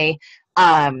say,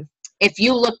 if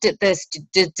you looked at this,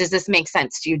 does this make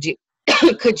sense to you?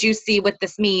 Could you see what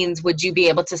this means? Would you be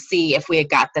able to see if we had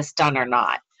got this done or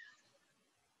not?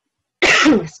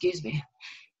 Excuse me.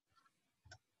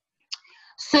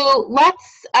 So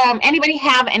let's, anybody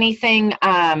have anything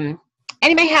they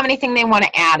want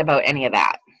to add about any of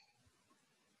that?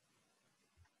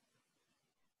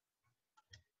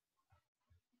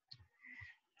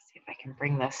 Let's see if I can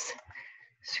bring this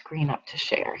screen up to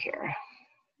share here.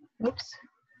 Oops.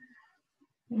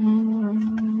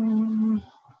 Can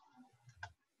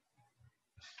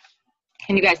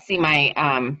you guys see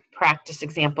my practice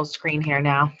example screen here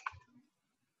now?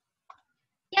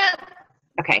 Yep.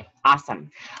 Okay, awesome.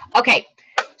 Okay,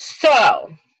 so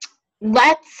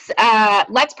let's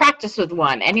practice with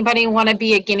one. Anybody want to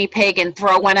be a guinea pig and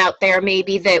throw one out there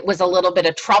maybe that was a little bit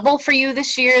of trouble for you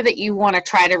this year that you want to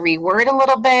try to reword a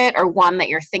little bit, or one that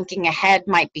you're thinking ahead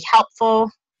might be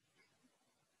helpful?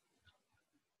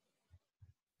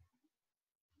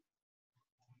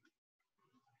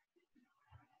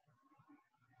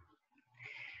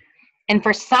 And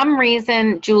for some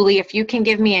reason, Julie, if you can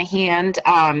give me a hand,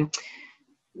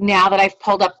 now that I've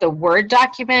pulled up the Word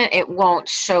document, it won't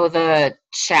show the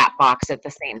chat box at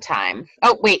the same time.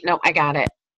 Oh, wait, no, I got it.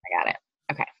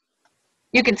 Okay.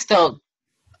 You can still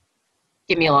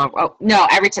give me a little, oh, no,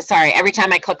 every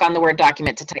time I click on the Word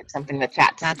document to type something, the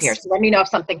chat disappears. So let me know if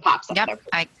something pops up there. Yep,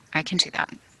 I can do that.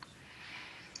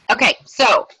 Okay,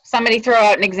 so somebody throw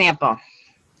out an example.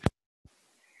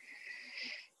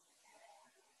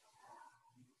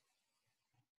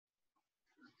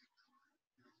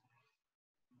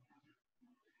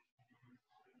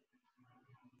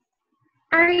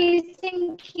 Are you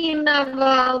thinking of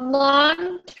a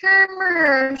long-term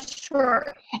or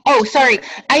short? Oh, sorry.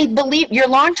 I believe your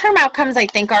long-term outcomes, I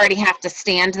think, already have to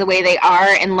stand the way they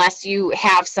are unless you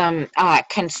have some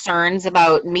concerns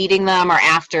about meeting them, or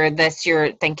after this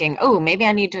you're thinking, oh, maybe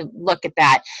I need to look at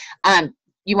that.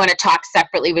 You want to talk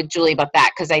separately with Julie about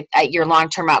that, because your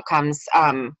long-term outcomes,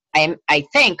 I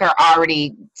think, are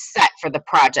already set for the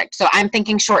project. So I'm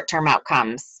thinking short-term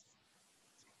outcomes.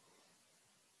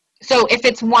 So if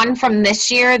it's one from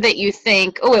this year that you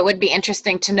think, oh, it would be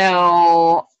interesting to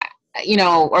know,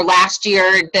 or last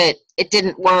year that it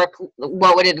didn't work,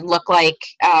 what would it look like?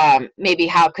 Maybe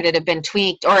how could it have been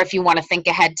tweaked? Or if you want to think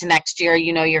ahead to next year,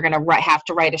 you're going to have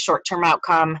to write a short-term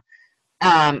outcome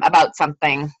about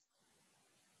something.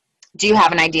 Do you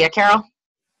have an idea, Carol?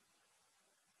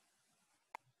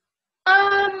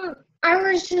 I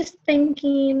was just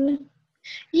thinking,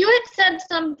 you had said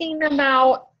something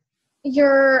about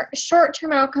your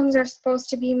short-term outcomes are supposed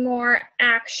to be more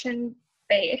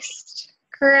action-based,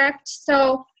 correct?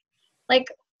 So, like,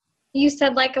 you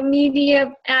said, like, a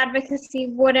media advocacy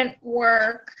wouldn't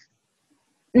work.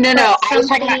 No, I was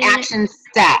talking about action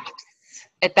steps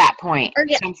at that point. Or,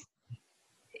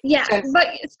 yeah, but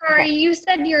sorry, okay. You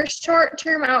said your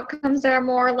short-term outcomes are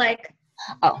more like,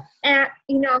 I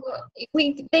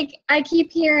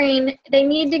keep hearing they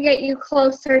need to get you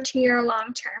closer to your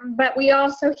long-term, but we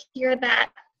also hear that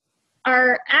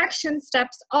our action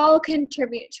steps all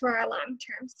contribute to our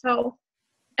long-term. So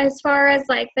as far as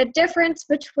like the difference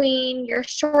between your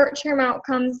short-term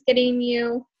outcomes getting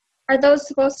you, are those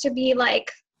supposed to be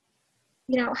like,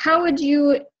 how would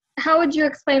you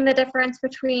explain the difference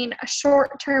between a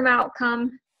short-term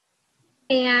outcome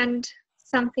and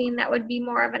something that would be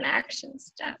more of an action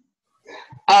step?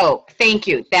 Oh, thank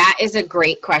you. That is a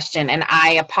great question. And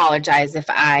I apologize if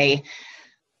I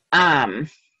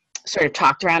sort of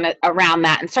talked around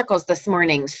that in circles this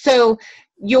morning. So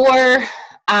your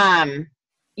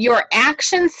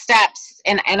action steps,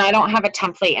 and I don't have a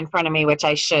template in front of me, which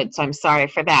I should, so I'm sorry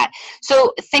for that.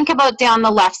 So think about down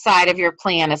the left side of your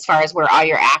plan as far as where all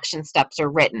your action steps are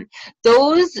written.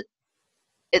 Those,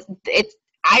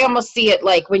 I almost see it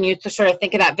like when you sort of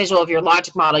think of that visual of your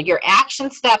logic model, your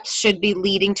action steps should be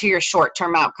leading to your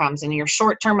short-term outcomes, and your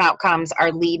short-term outcomes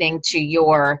are leading to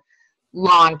your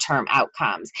long-term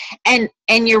outcomes. And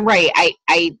you're right.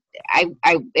 I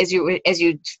as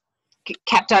you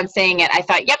kept on saying it, I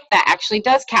thought, yep, that actually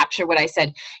does capture what I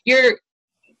said.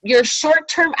 Your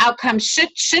short-term outcomes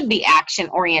should be action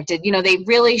oriented. They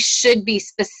really should be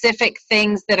specific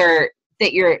things that are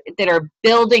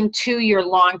building to your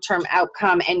long-term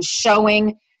outcome and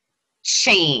showing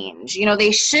change.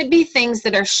 They should be things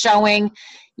that are showing,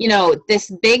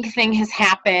 this big thing has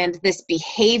happened, this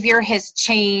behavior has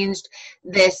changed,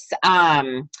 this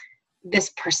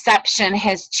perception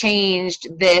has changed,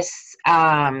 this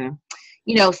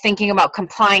thinking about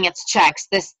compliance checks,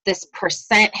 this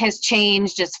percent has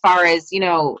changed as far as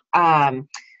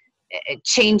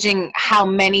changing how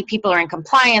many people are in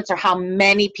compliance or how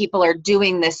many people are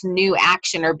doing this new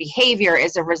action or behavior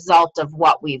as a result of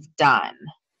what we've done.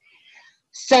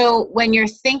 So when you're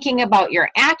thinking about your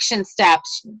action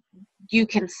steps, you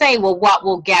can say, well, what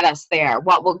will get us there?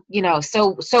 What will,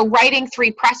 so writing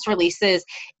 3 press releases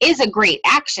is a great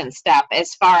action step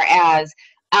as far as,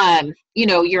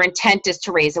 your intent is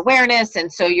to raise awareness.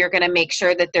 And so you're going to make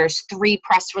sure that there's 3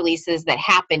 press releases that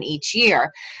happen each year.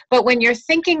 But when you're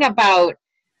thinking about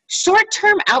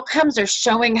short-term outcomes are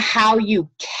showing how you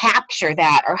capture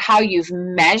that or how you've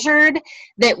measured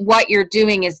that what you're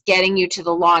doing is getting you to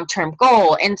the long-term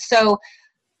goal. And so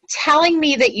telling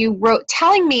me that you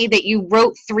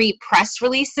wrote 3 press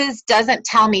releases doesn't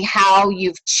tell me how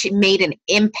you've made an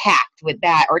impact with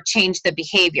that or changed the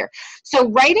behavior. So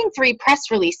writing 3 press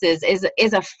releases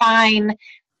is a fine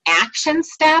action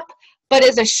step, but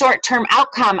as a short-term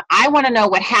outcome, I want to know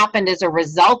what happened as a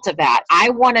result of that. I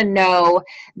want to know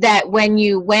that when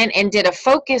you went and did a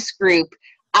focus group,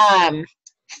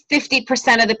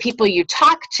 50% of the people you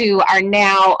talk to are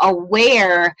now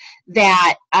aware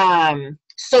that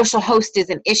social host is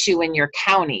an issue in your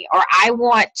county. Or I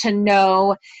want to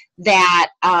know that,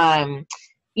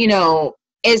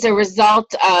 as a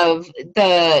result of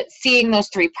seeing those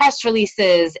 3 press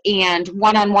releases and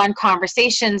one-on-one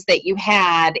conversations that you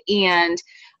had and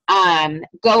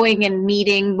going and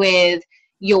meeting with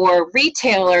your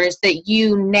retailers, that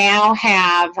you now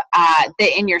have,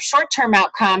 that in your short-term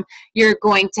outcome, you're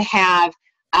going to have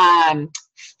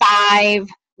 5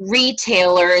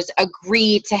 retailers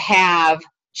agree to have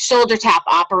shoulder tap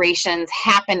operations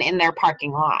happen in their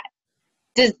parking lot.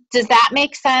 Does that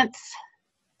make sense?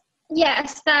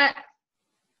 Yes, that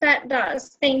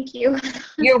does. Thank you.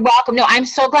 You're welcome. No, I'm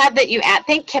so glad that you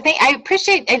I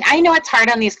appreciate, and I know it's hard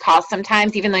on these calls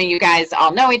sometimes, even though you guys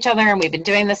all know each other and we've been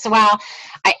doing this a while.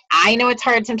 I know it's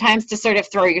hard sometimes to sort of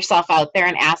throw yourself out there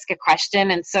and ask a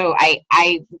question. And so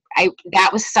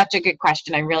that was such a good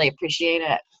question. I really appreciate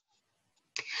it.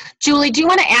 Julie, do you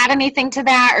want to add anything to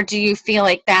that, or do you feel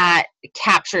like that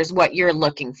captures what you're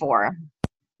looking for?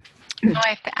 No,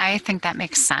 I think that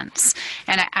makes sense.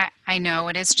 And I know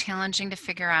it is challenging to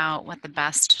figure out what the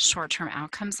best short-term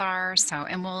outcomes are.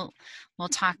 And we'll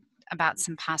talk about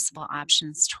some possible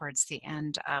options towards the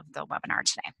end of the webinar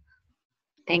today.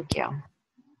 Thank you.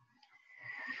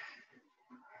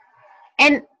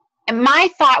 And my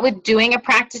thought with doing a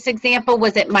practice example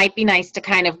was it might be nice to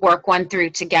kind of work one through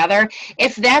together.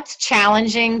 If that's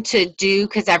challenging to do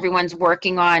because everyone's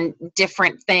working on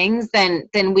different things, then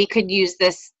we could use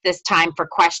this time for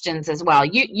questions as well.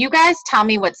 You guys tell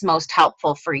me what's most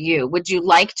helpful for you. Would you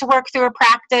like to work through a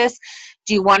practice?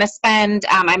 Do you want to spend,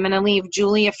 I'm going to leave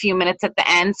Julie a few minutes at the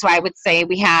end, so I would say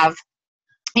we have,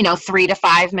 3 to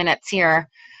 5 minutes here.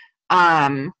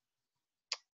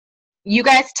 You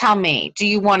guys tell me, do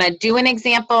you want to do an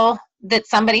example that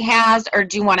somebody has, or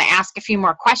do you want to ask a few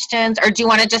more questions, or do you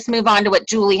want to just move on to what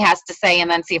Julie has to say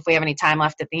and then see if we have any time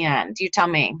left at the end? You tell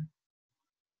me.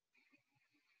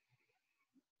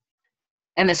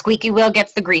 And the squeaky wheel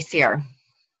gets the greasier.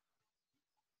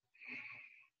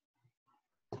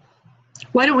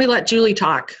 Why don't we let Julie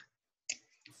talk?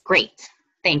 Great.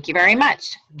 Thank you very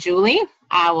much. Julie,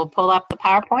 I will pull up the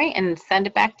PowerPoint and send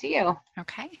it back to you.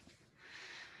 Okay.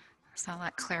 So I'll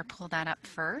let Claire pull that up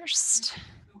first.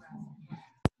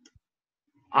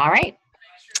 All right.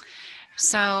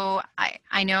 So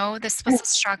I know this was a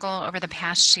struggle over the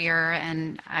past year,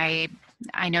 and I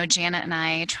know Janet and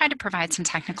I tried to provide some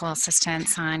technical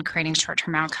assistance on creating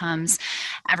short-term outcomes.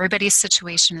 Everybody's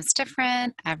situation is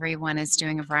different. Everyone is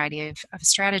doing a variety of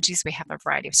strategies. We have a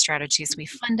variety of strategies we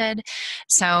funded.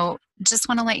 So just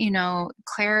want to let you know,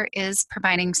 Claire is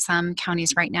providing some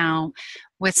counties right now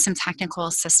with some technical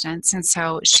assistance. And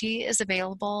so she is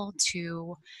available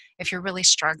to, if you're really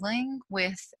struggling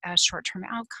with a short-term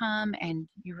outcome and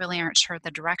you really aren't sure the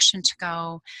direction to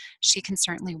go, she can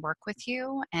certainly work with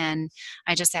you. And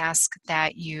I just ask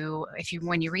that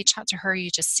when you reach out to her,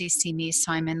 you just CC me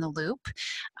so I'm in the loop.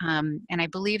 And I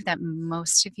believe that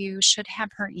most of you should have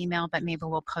her email, but maybe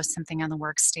we'll post something on the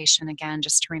workstation again,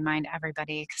 just to remind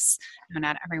everybody, because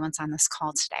not everyone's on this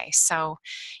call today. So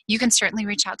you can certainly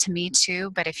reach out to me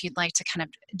too, but if you'd like to kind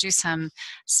of do some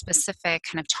specific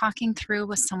kind of talking through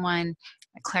with someone,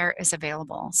 Claire is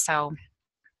available. So,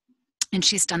 and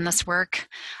she's done this work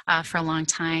for a long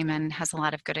time and has a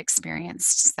lot of good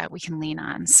experience that we can lean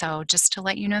on. So just to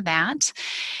let you know that.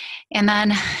 And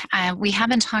then we have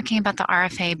been talking about the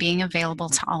RFA being available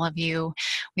to all of you.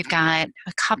 We've got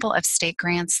a couple of state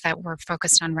grants that we're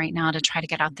focused on right now to try to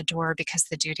get out the door because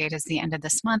the due date is the end of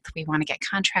this month. We want to get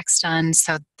contracts done.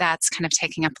 So that's kind of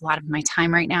taking up a lot of my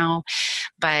time right now.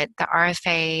 But the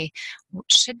RFA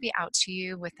should be out to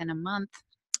you within a month.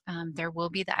 There will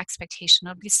be the expectation,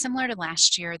 it'll be similar to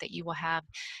last year, that you will have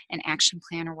an action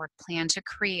plan or work plan to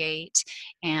create,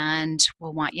 and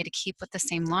we'll want you to keep with the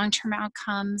same long-term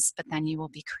outcomes, but then you will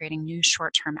be creating new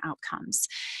short-term outcomes.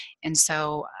 And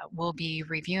so we'll be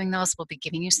reviewing those. We'll be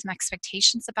giving you some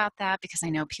expectations about that because I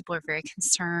know people are very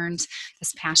concerned.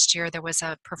 This past year, there was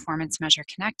a performance measure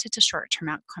connected to short-term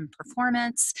outcome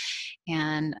performance,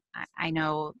 and I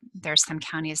know there's some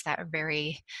counties that are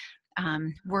very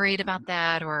worried about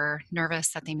that or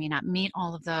nervous that they may not meet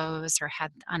all of those or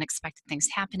had unexpected things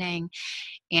happening.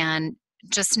 And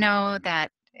just know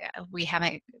that we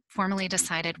haven't formally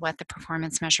decided what the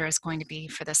performance measure is going to be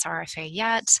for this RFA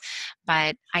yet,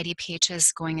 but IDPH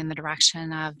is going in the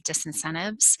direction of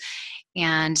disincentives.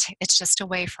 And it's just a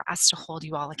way for us to hold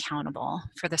you all accountable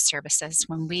for the services.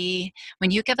 When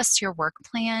you give us your work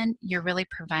plan, you're really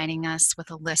providing us with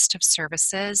a list of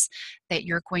services that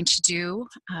you're going to do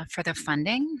for the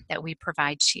funding that we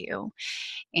provide to you.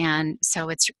 And so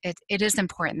it is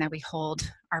important that we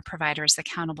hold our providers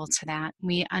accountable to that.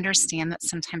 We understand that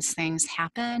sometimes things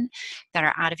happen that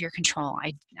are out of your control.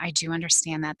 I do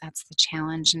understand that that's the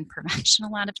challenge in prevention a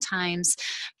lot of times,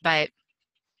 but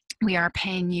we are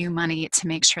paying you money to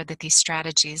make sure that these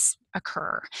strategies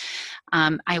occur.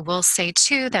 I will say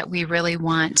too that we really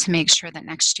want to make sure that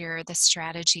next year the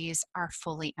strategies are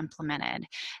fully implemented.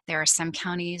 There are some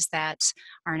counties that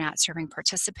are not serving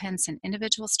participants in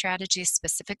individual strategies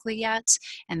specifically yet,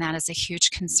 and that is a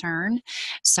huge concern.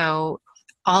 So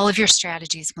all of your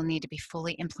strategies will need to be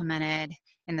fully implemented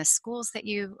in the schools that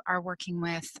you are working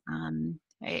with,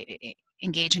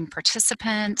 engaging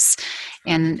participants.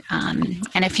 And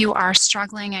if you are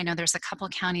struggling, I know there's a couple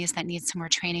counties that need some more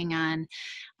training on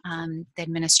the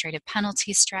administrative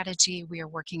penalty strategy. We are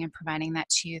working and providing that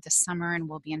to you this summer, and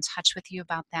we'll be in touch with you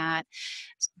about that.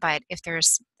 But if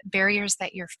there's barriers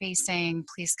that you're facing,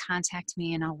 please contact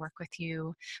me and I'll work with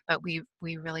you. But we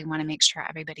really want to make sure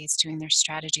everybody's doing their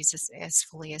strategies as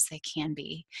fully as they can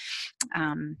be.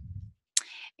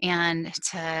 And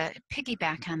to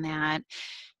piggyback on that,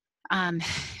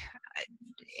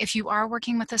 if you are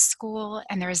working with a school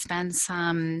and there's been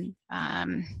some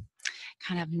kind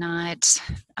of not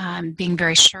being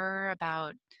very sure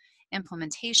about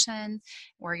implementation,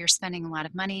 or you're spending a lot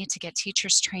of money to get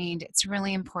teachers trained, it's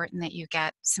really important that you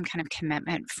get some kind of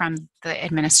commitment from the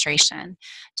administration.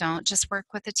 Don't just work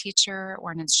with a teacher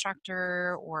or an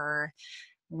instructor or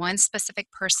one specific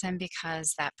person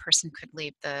because that person could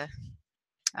leave the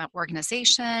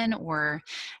organization, or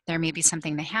there may be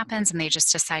something that happens and they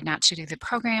just decide not to do the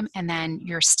program, and then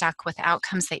you're stuck with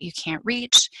outcomes that you can't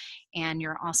reach, and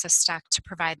you're also stuck to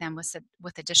provide them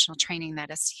with additional training that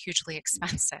is hugely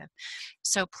expensive.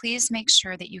 So please make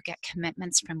sure that you get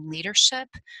commitments from leadership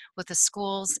with the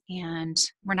schools, and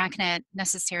we're not going to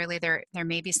necessarily, there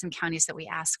may be some counties that we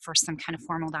ask for some kind of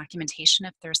formal documentation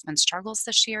if there's been struggles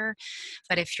this year,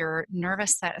 but if you're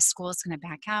nervous that a school is going to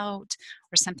back out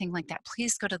or something like that,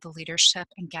 please go to the leadership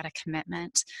and get a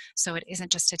commitment. So it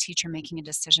isn't just a teacher making a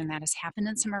decision. That has happened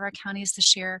in some of our counties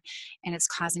this year, and it's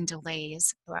causing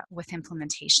delays with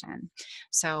implementation.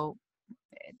 So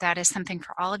that is something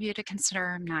for all of you to consider.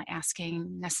 I'm not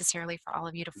asking necessarily for all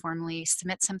of you to formally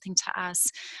submit something to us,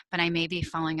 but I may be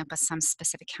following up with some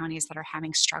specific counties that are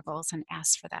having struggles and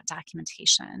ask for that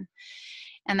documentation.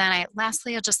 And then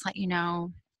lastly, I'll just let you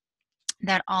know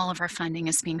that all of our funding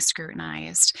is being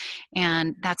scrutinized.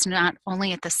 And that's not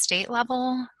only at the state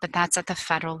level, but that's at the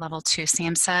federal level too.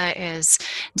 SAMHSA is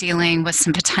dealing with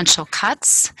some potential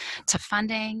cuts to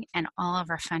funding, and all of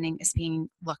our funding is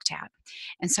being looked at.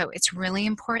 And so it's really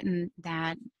important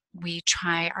that we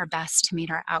try our best to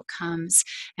meet our outcomes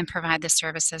and provide the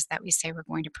services that we say we're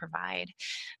going to provide.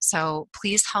 So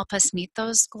please help us meet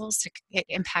those goals. It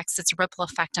impacts, it's a ripple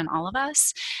effect on all of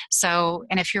us. So,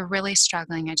 and if you're really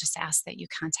struggling, I just ask that you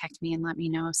contact me and let me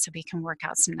know so we can work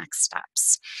out some next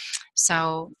steps.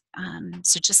 So,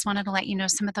 so just wanted to let you know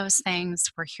some of those things.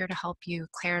 We're here to help you.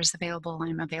 Claire's available,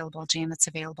 I'm available, Janet's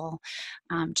available.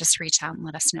 Just reach out and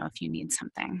let us know if you need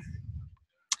something.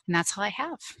 And that's all I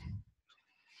have.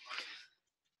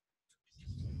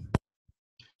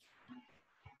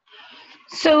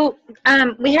 So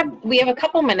we have a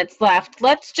couple minutes left.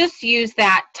 Let's just use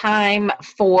that time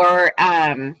for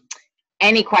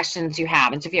any questions you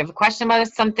have. And so if you have a question about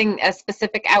a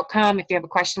specific outcome, if you have a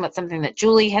question about something that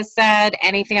Julie has said,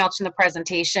 anything else in the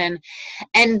presentation,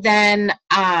 and then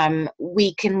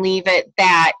we can leave it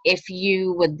that if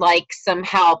you would like some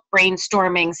help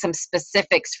brainstorming some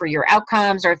specifics for your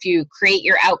outcomes, or if you create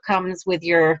your outcomes with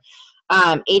your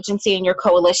agency and your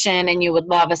coalition and you would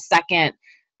love a second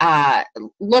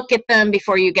look at them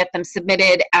before you get them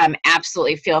submitted,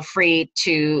 absolutely feel free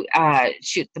to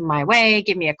shoot them my way,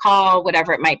 give me a call,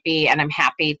 whatever it might be, and I'm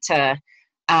happy to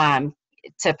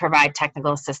provide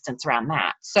technical assistance around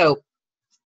that. So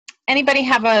anybody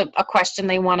have a question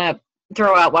they want to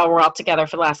throw out while we're all together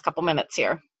for the last couple minutes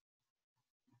here?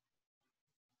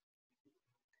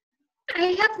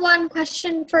 I have one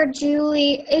question for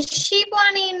Julie. Is she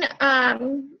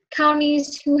wanting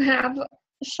counties who have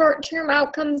short-term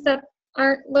outcomes that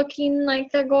aren't looking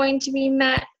like they're going to be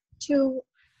met to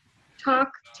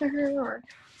talk to her, or?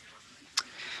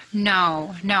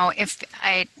 No.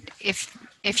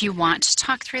 If you want to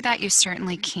talk through that, you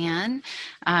certainly can.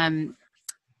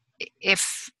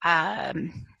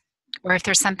 Or if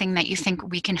there's something that you think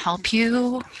we can help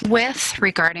you with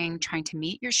regarding trying to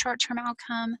meet your short-term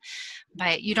outcome,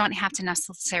 but you don't have to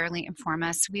necessarily inform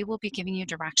us. We will be giving you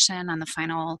direction on the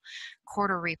final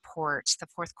quarter report, the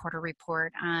fourth quarter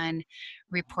report on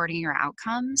reporting your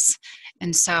outcomes.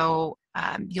 And so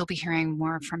you'll be hearing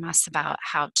more from us about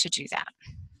how to do that.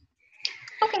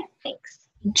 Okay, thanks.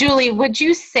 Julie, would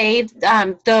you say,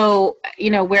 though,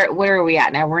 where are we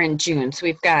at now? We're in June, so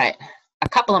we've got a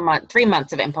couple of months, 3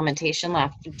 months of implementation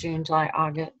left. June, July,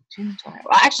 August, June, July.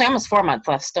 Well, actually, almost 4 months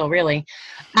left still, really.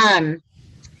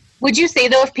 Would you say,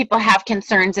 though, if people have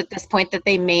concerns at this point that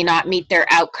they may not meet their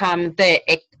outcome,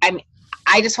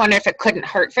 I just wonder if it couldn't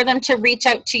hurt for them to reach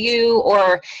out to you,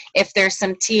 or if there's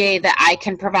some TA that I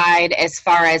can provide as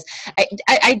far as,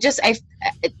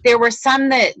 there were some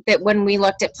that when we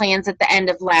looked at plans at the end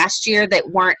of last year that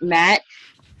weren't met.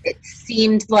 It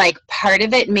seemed like part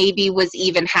of it maybe was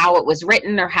even how it was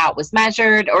written or how it was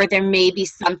measured, or there may be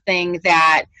something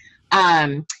that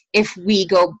if we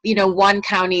go, one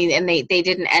county, and they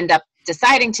didn't end up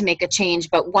deciding to make a change,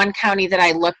 but one county that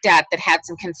I looked at that had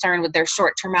some concern with their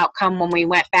short-term outcome, when we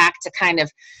went back to kind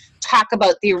of talk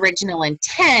about the original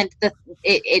intent,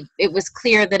 it was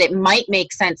clear that it might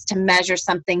make sense to measure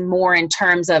something more in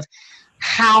terms of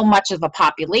how much of a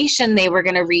population they were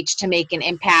going to reach to make an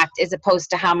impact, as opposed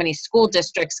to how many school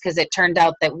districts, because it turned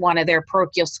out that one of their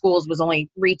parochial schools was only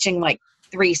reaching like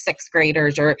 3 6th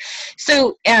graders, or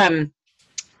so.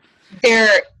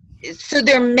 There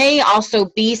may also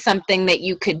be something that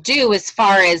you could do as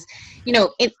far as,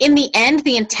 in the end,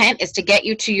 the intent is to get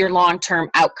you to your long-term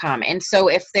outcome. And so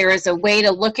if there is a way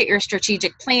to look at your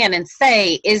strategic plan and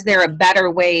say, is there a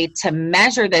better way to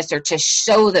measure this or to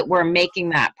show that we're making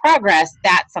that progress,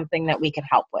 that's something that we can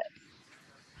help with.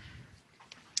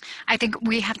 I think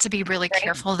we have to be really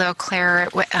careful, though, Claire,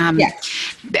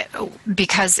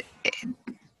 because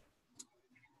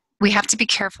we have to be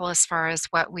careful as far as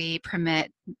what we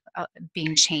permit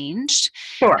being changed.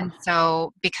 Sure. And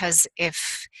so, because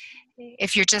if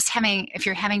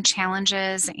you're having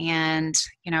challenges, and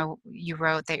you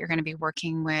wrote that you're going to be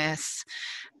working with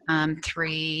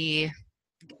 3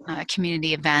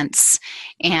 community events,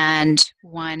 and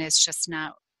one is just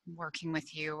not working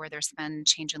with you, or there's been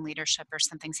change in leadership or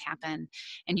something's happened,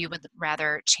 and you would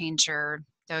rather change your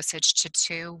dosage to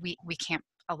 2, we can't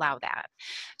allow that.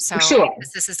 So sure.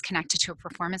 This is connected to a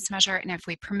performance measure, and if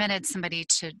we permitted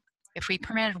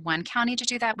one county to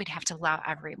do that, we'd have to allow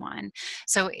everyone.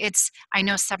 So I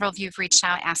know several of you have reached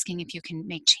out asking if you can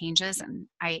make changes, and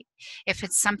if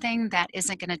it's something that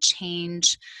isn't going to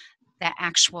change the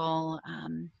actual,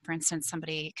 for instance,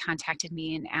 somebody contacted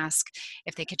me and asked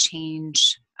if they could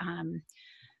change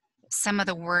some of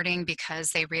the wording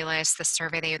because they realized the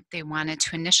survey they wanted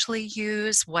to initially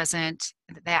use wasn't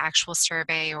the actual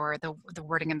survey or the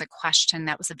wording of the question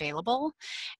that was available.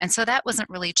 And so that wasn't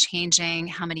really changing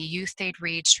how many youth they'd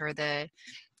reach or the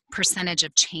percentage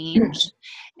of change.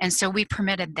 And so we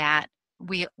permitted that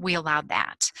we allowed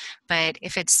that. But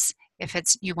if it's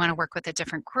you want to work with a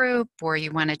different group, or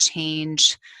you want to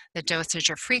change the dosage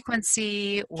or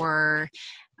frequency, or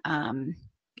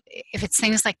if it's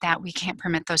things like that, we can't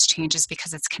permit those changes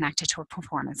because it's connected to a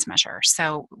performance measure.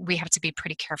 So we have to be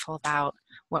pretty careful about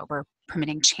what we're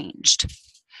permitting changed.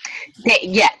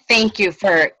 Yeah, thank you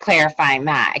for clarifying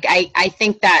that. I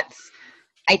think that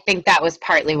was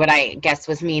partly what I guess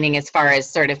was meaning, as far as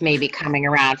sort of maybe coming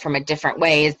around from a different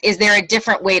way. Is there a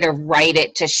different way to write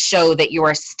it to show that you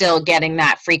are still getting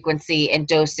that frequency and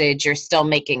dosage, you're still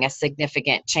making a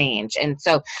significant change? And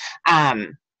so,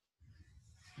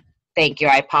 thank you.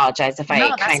 I apologize if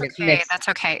I kind of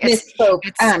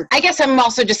misspoke. I guess I'm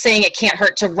also just saying it can't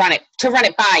hurt to run it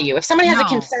by you. If somebody has a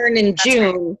concern in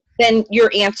June, then your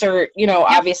answer,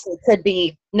 obviously could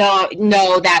be no,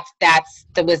 that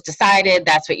was decided.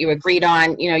 That's what you agreed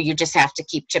on. You just have to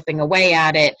keep chipping away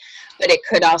at it. But it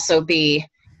could also be,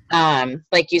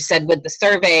 like you said, with the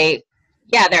survey,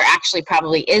 yeah, there actually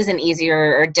probably is an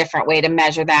easier or different way to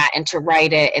measure that and to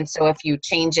write it. And so if you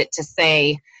change it to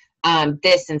say,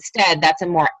 this instead, that's a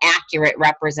more accurate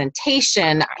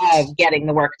representation of getting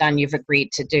the work done you've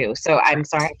agreed to do. So I'm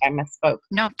sorry if I misspoke.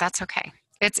 No, that's okay.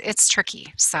 It's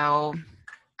tricky. So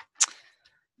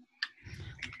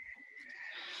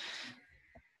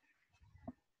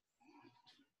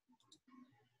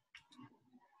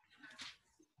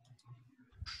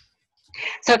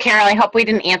Carol, I hope we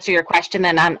didn't answer your question,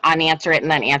 then unanswer it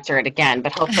and then answer it again,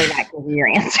 but hopefully that gives you your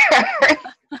answer.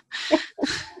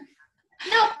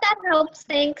 Nope, that helps.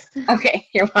 Thanks. Okay,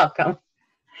 you're welcome.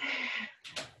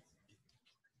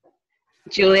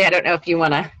 Julie, I don't know if you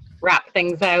want to wrap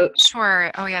things out.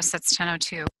 Sure. Oh, yes, that's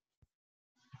 10:02.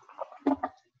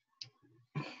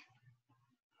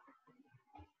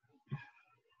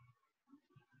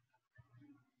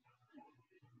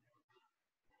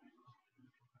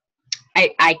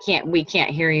 We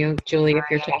can't hear you, Julie, if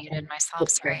you're talking. I muted myself,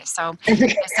 sorry. So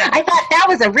I thought that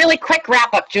was a really quick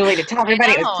wrap up, Julie, to tell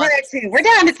everybody it was 10:02. We're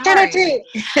done, it's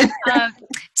 10:02.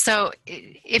 So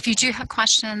if you do have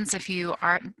questions, if you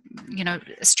are,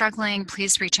 struggling,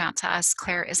 please reach out to us.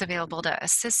 Claire is available to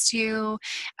assist you.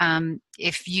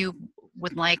 If you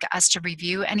would like us to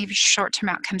review any of your short-term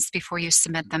outcomes before you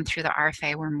submit them through the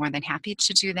RFA, we're more than happy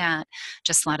to do that.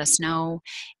 Just let us know,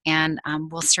 and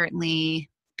we'll certainly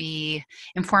be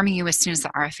informing you as soon as the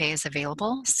RFA is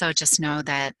available. So just know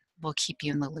that we'll keep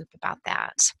you in the loop about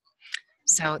that.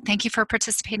 So thank you for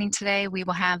participating today. We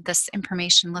will have this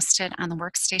information listed on the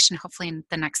workstation hopefully in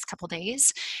the next couple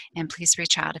days, and please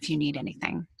reach out if you need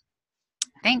anything.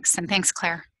 Thanks, and thanks,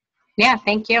 Claire. Yeah,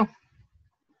 thank you.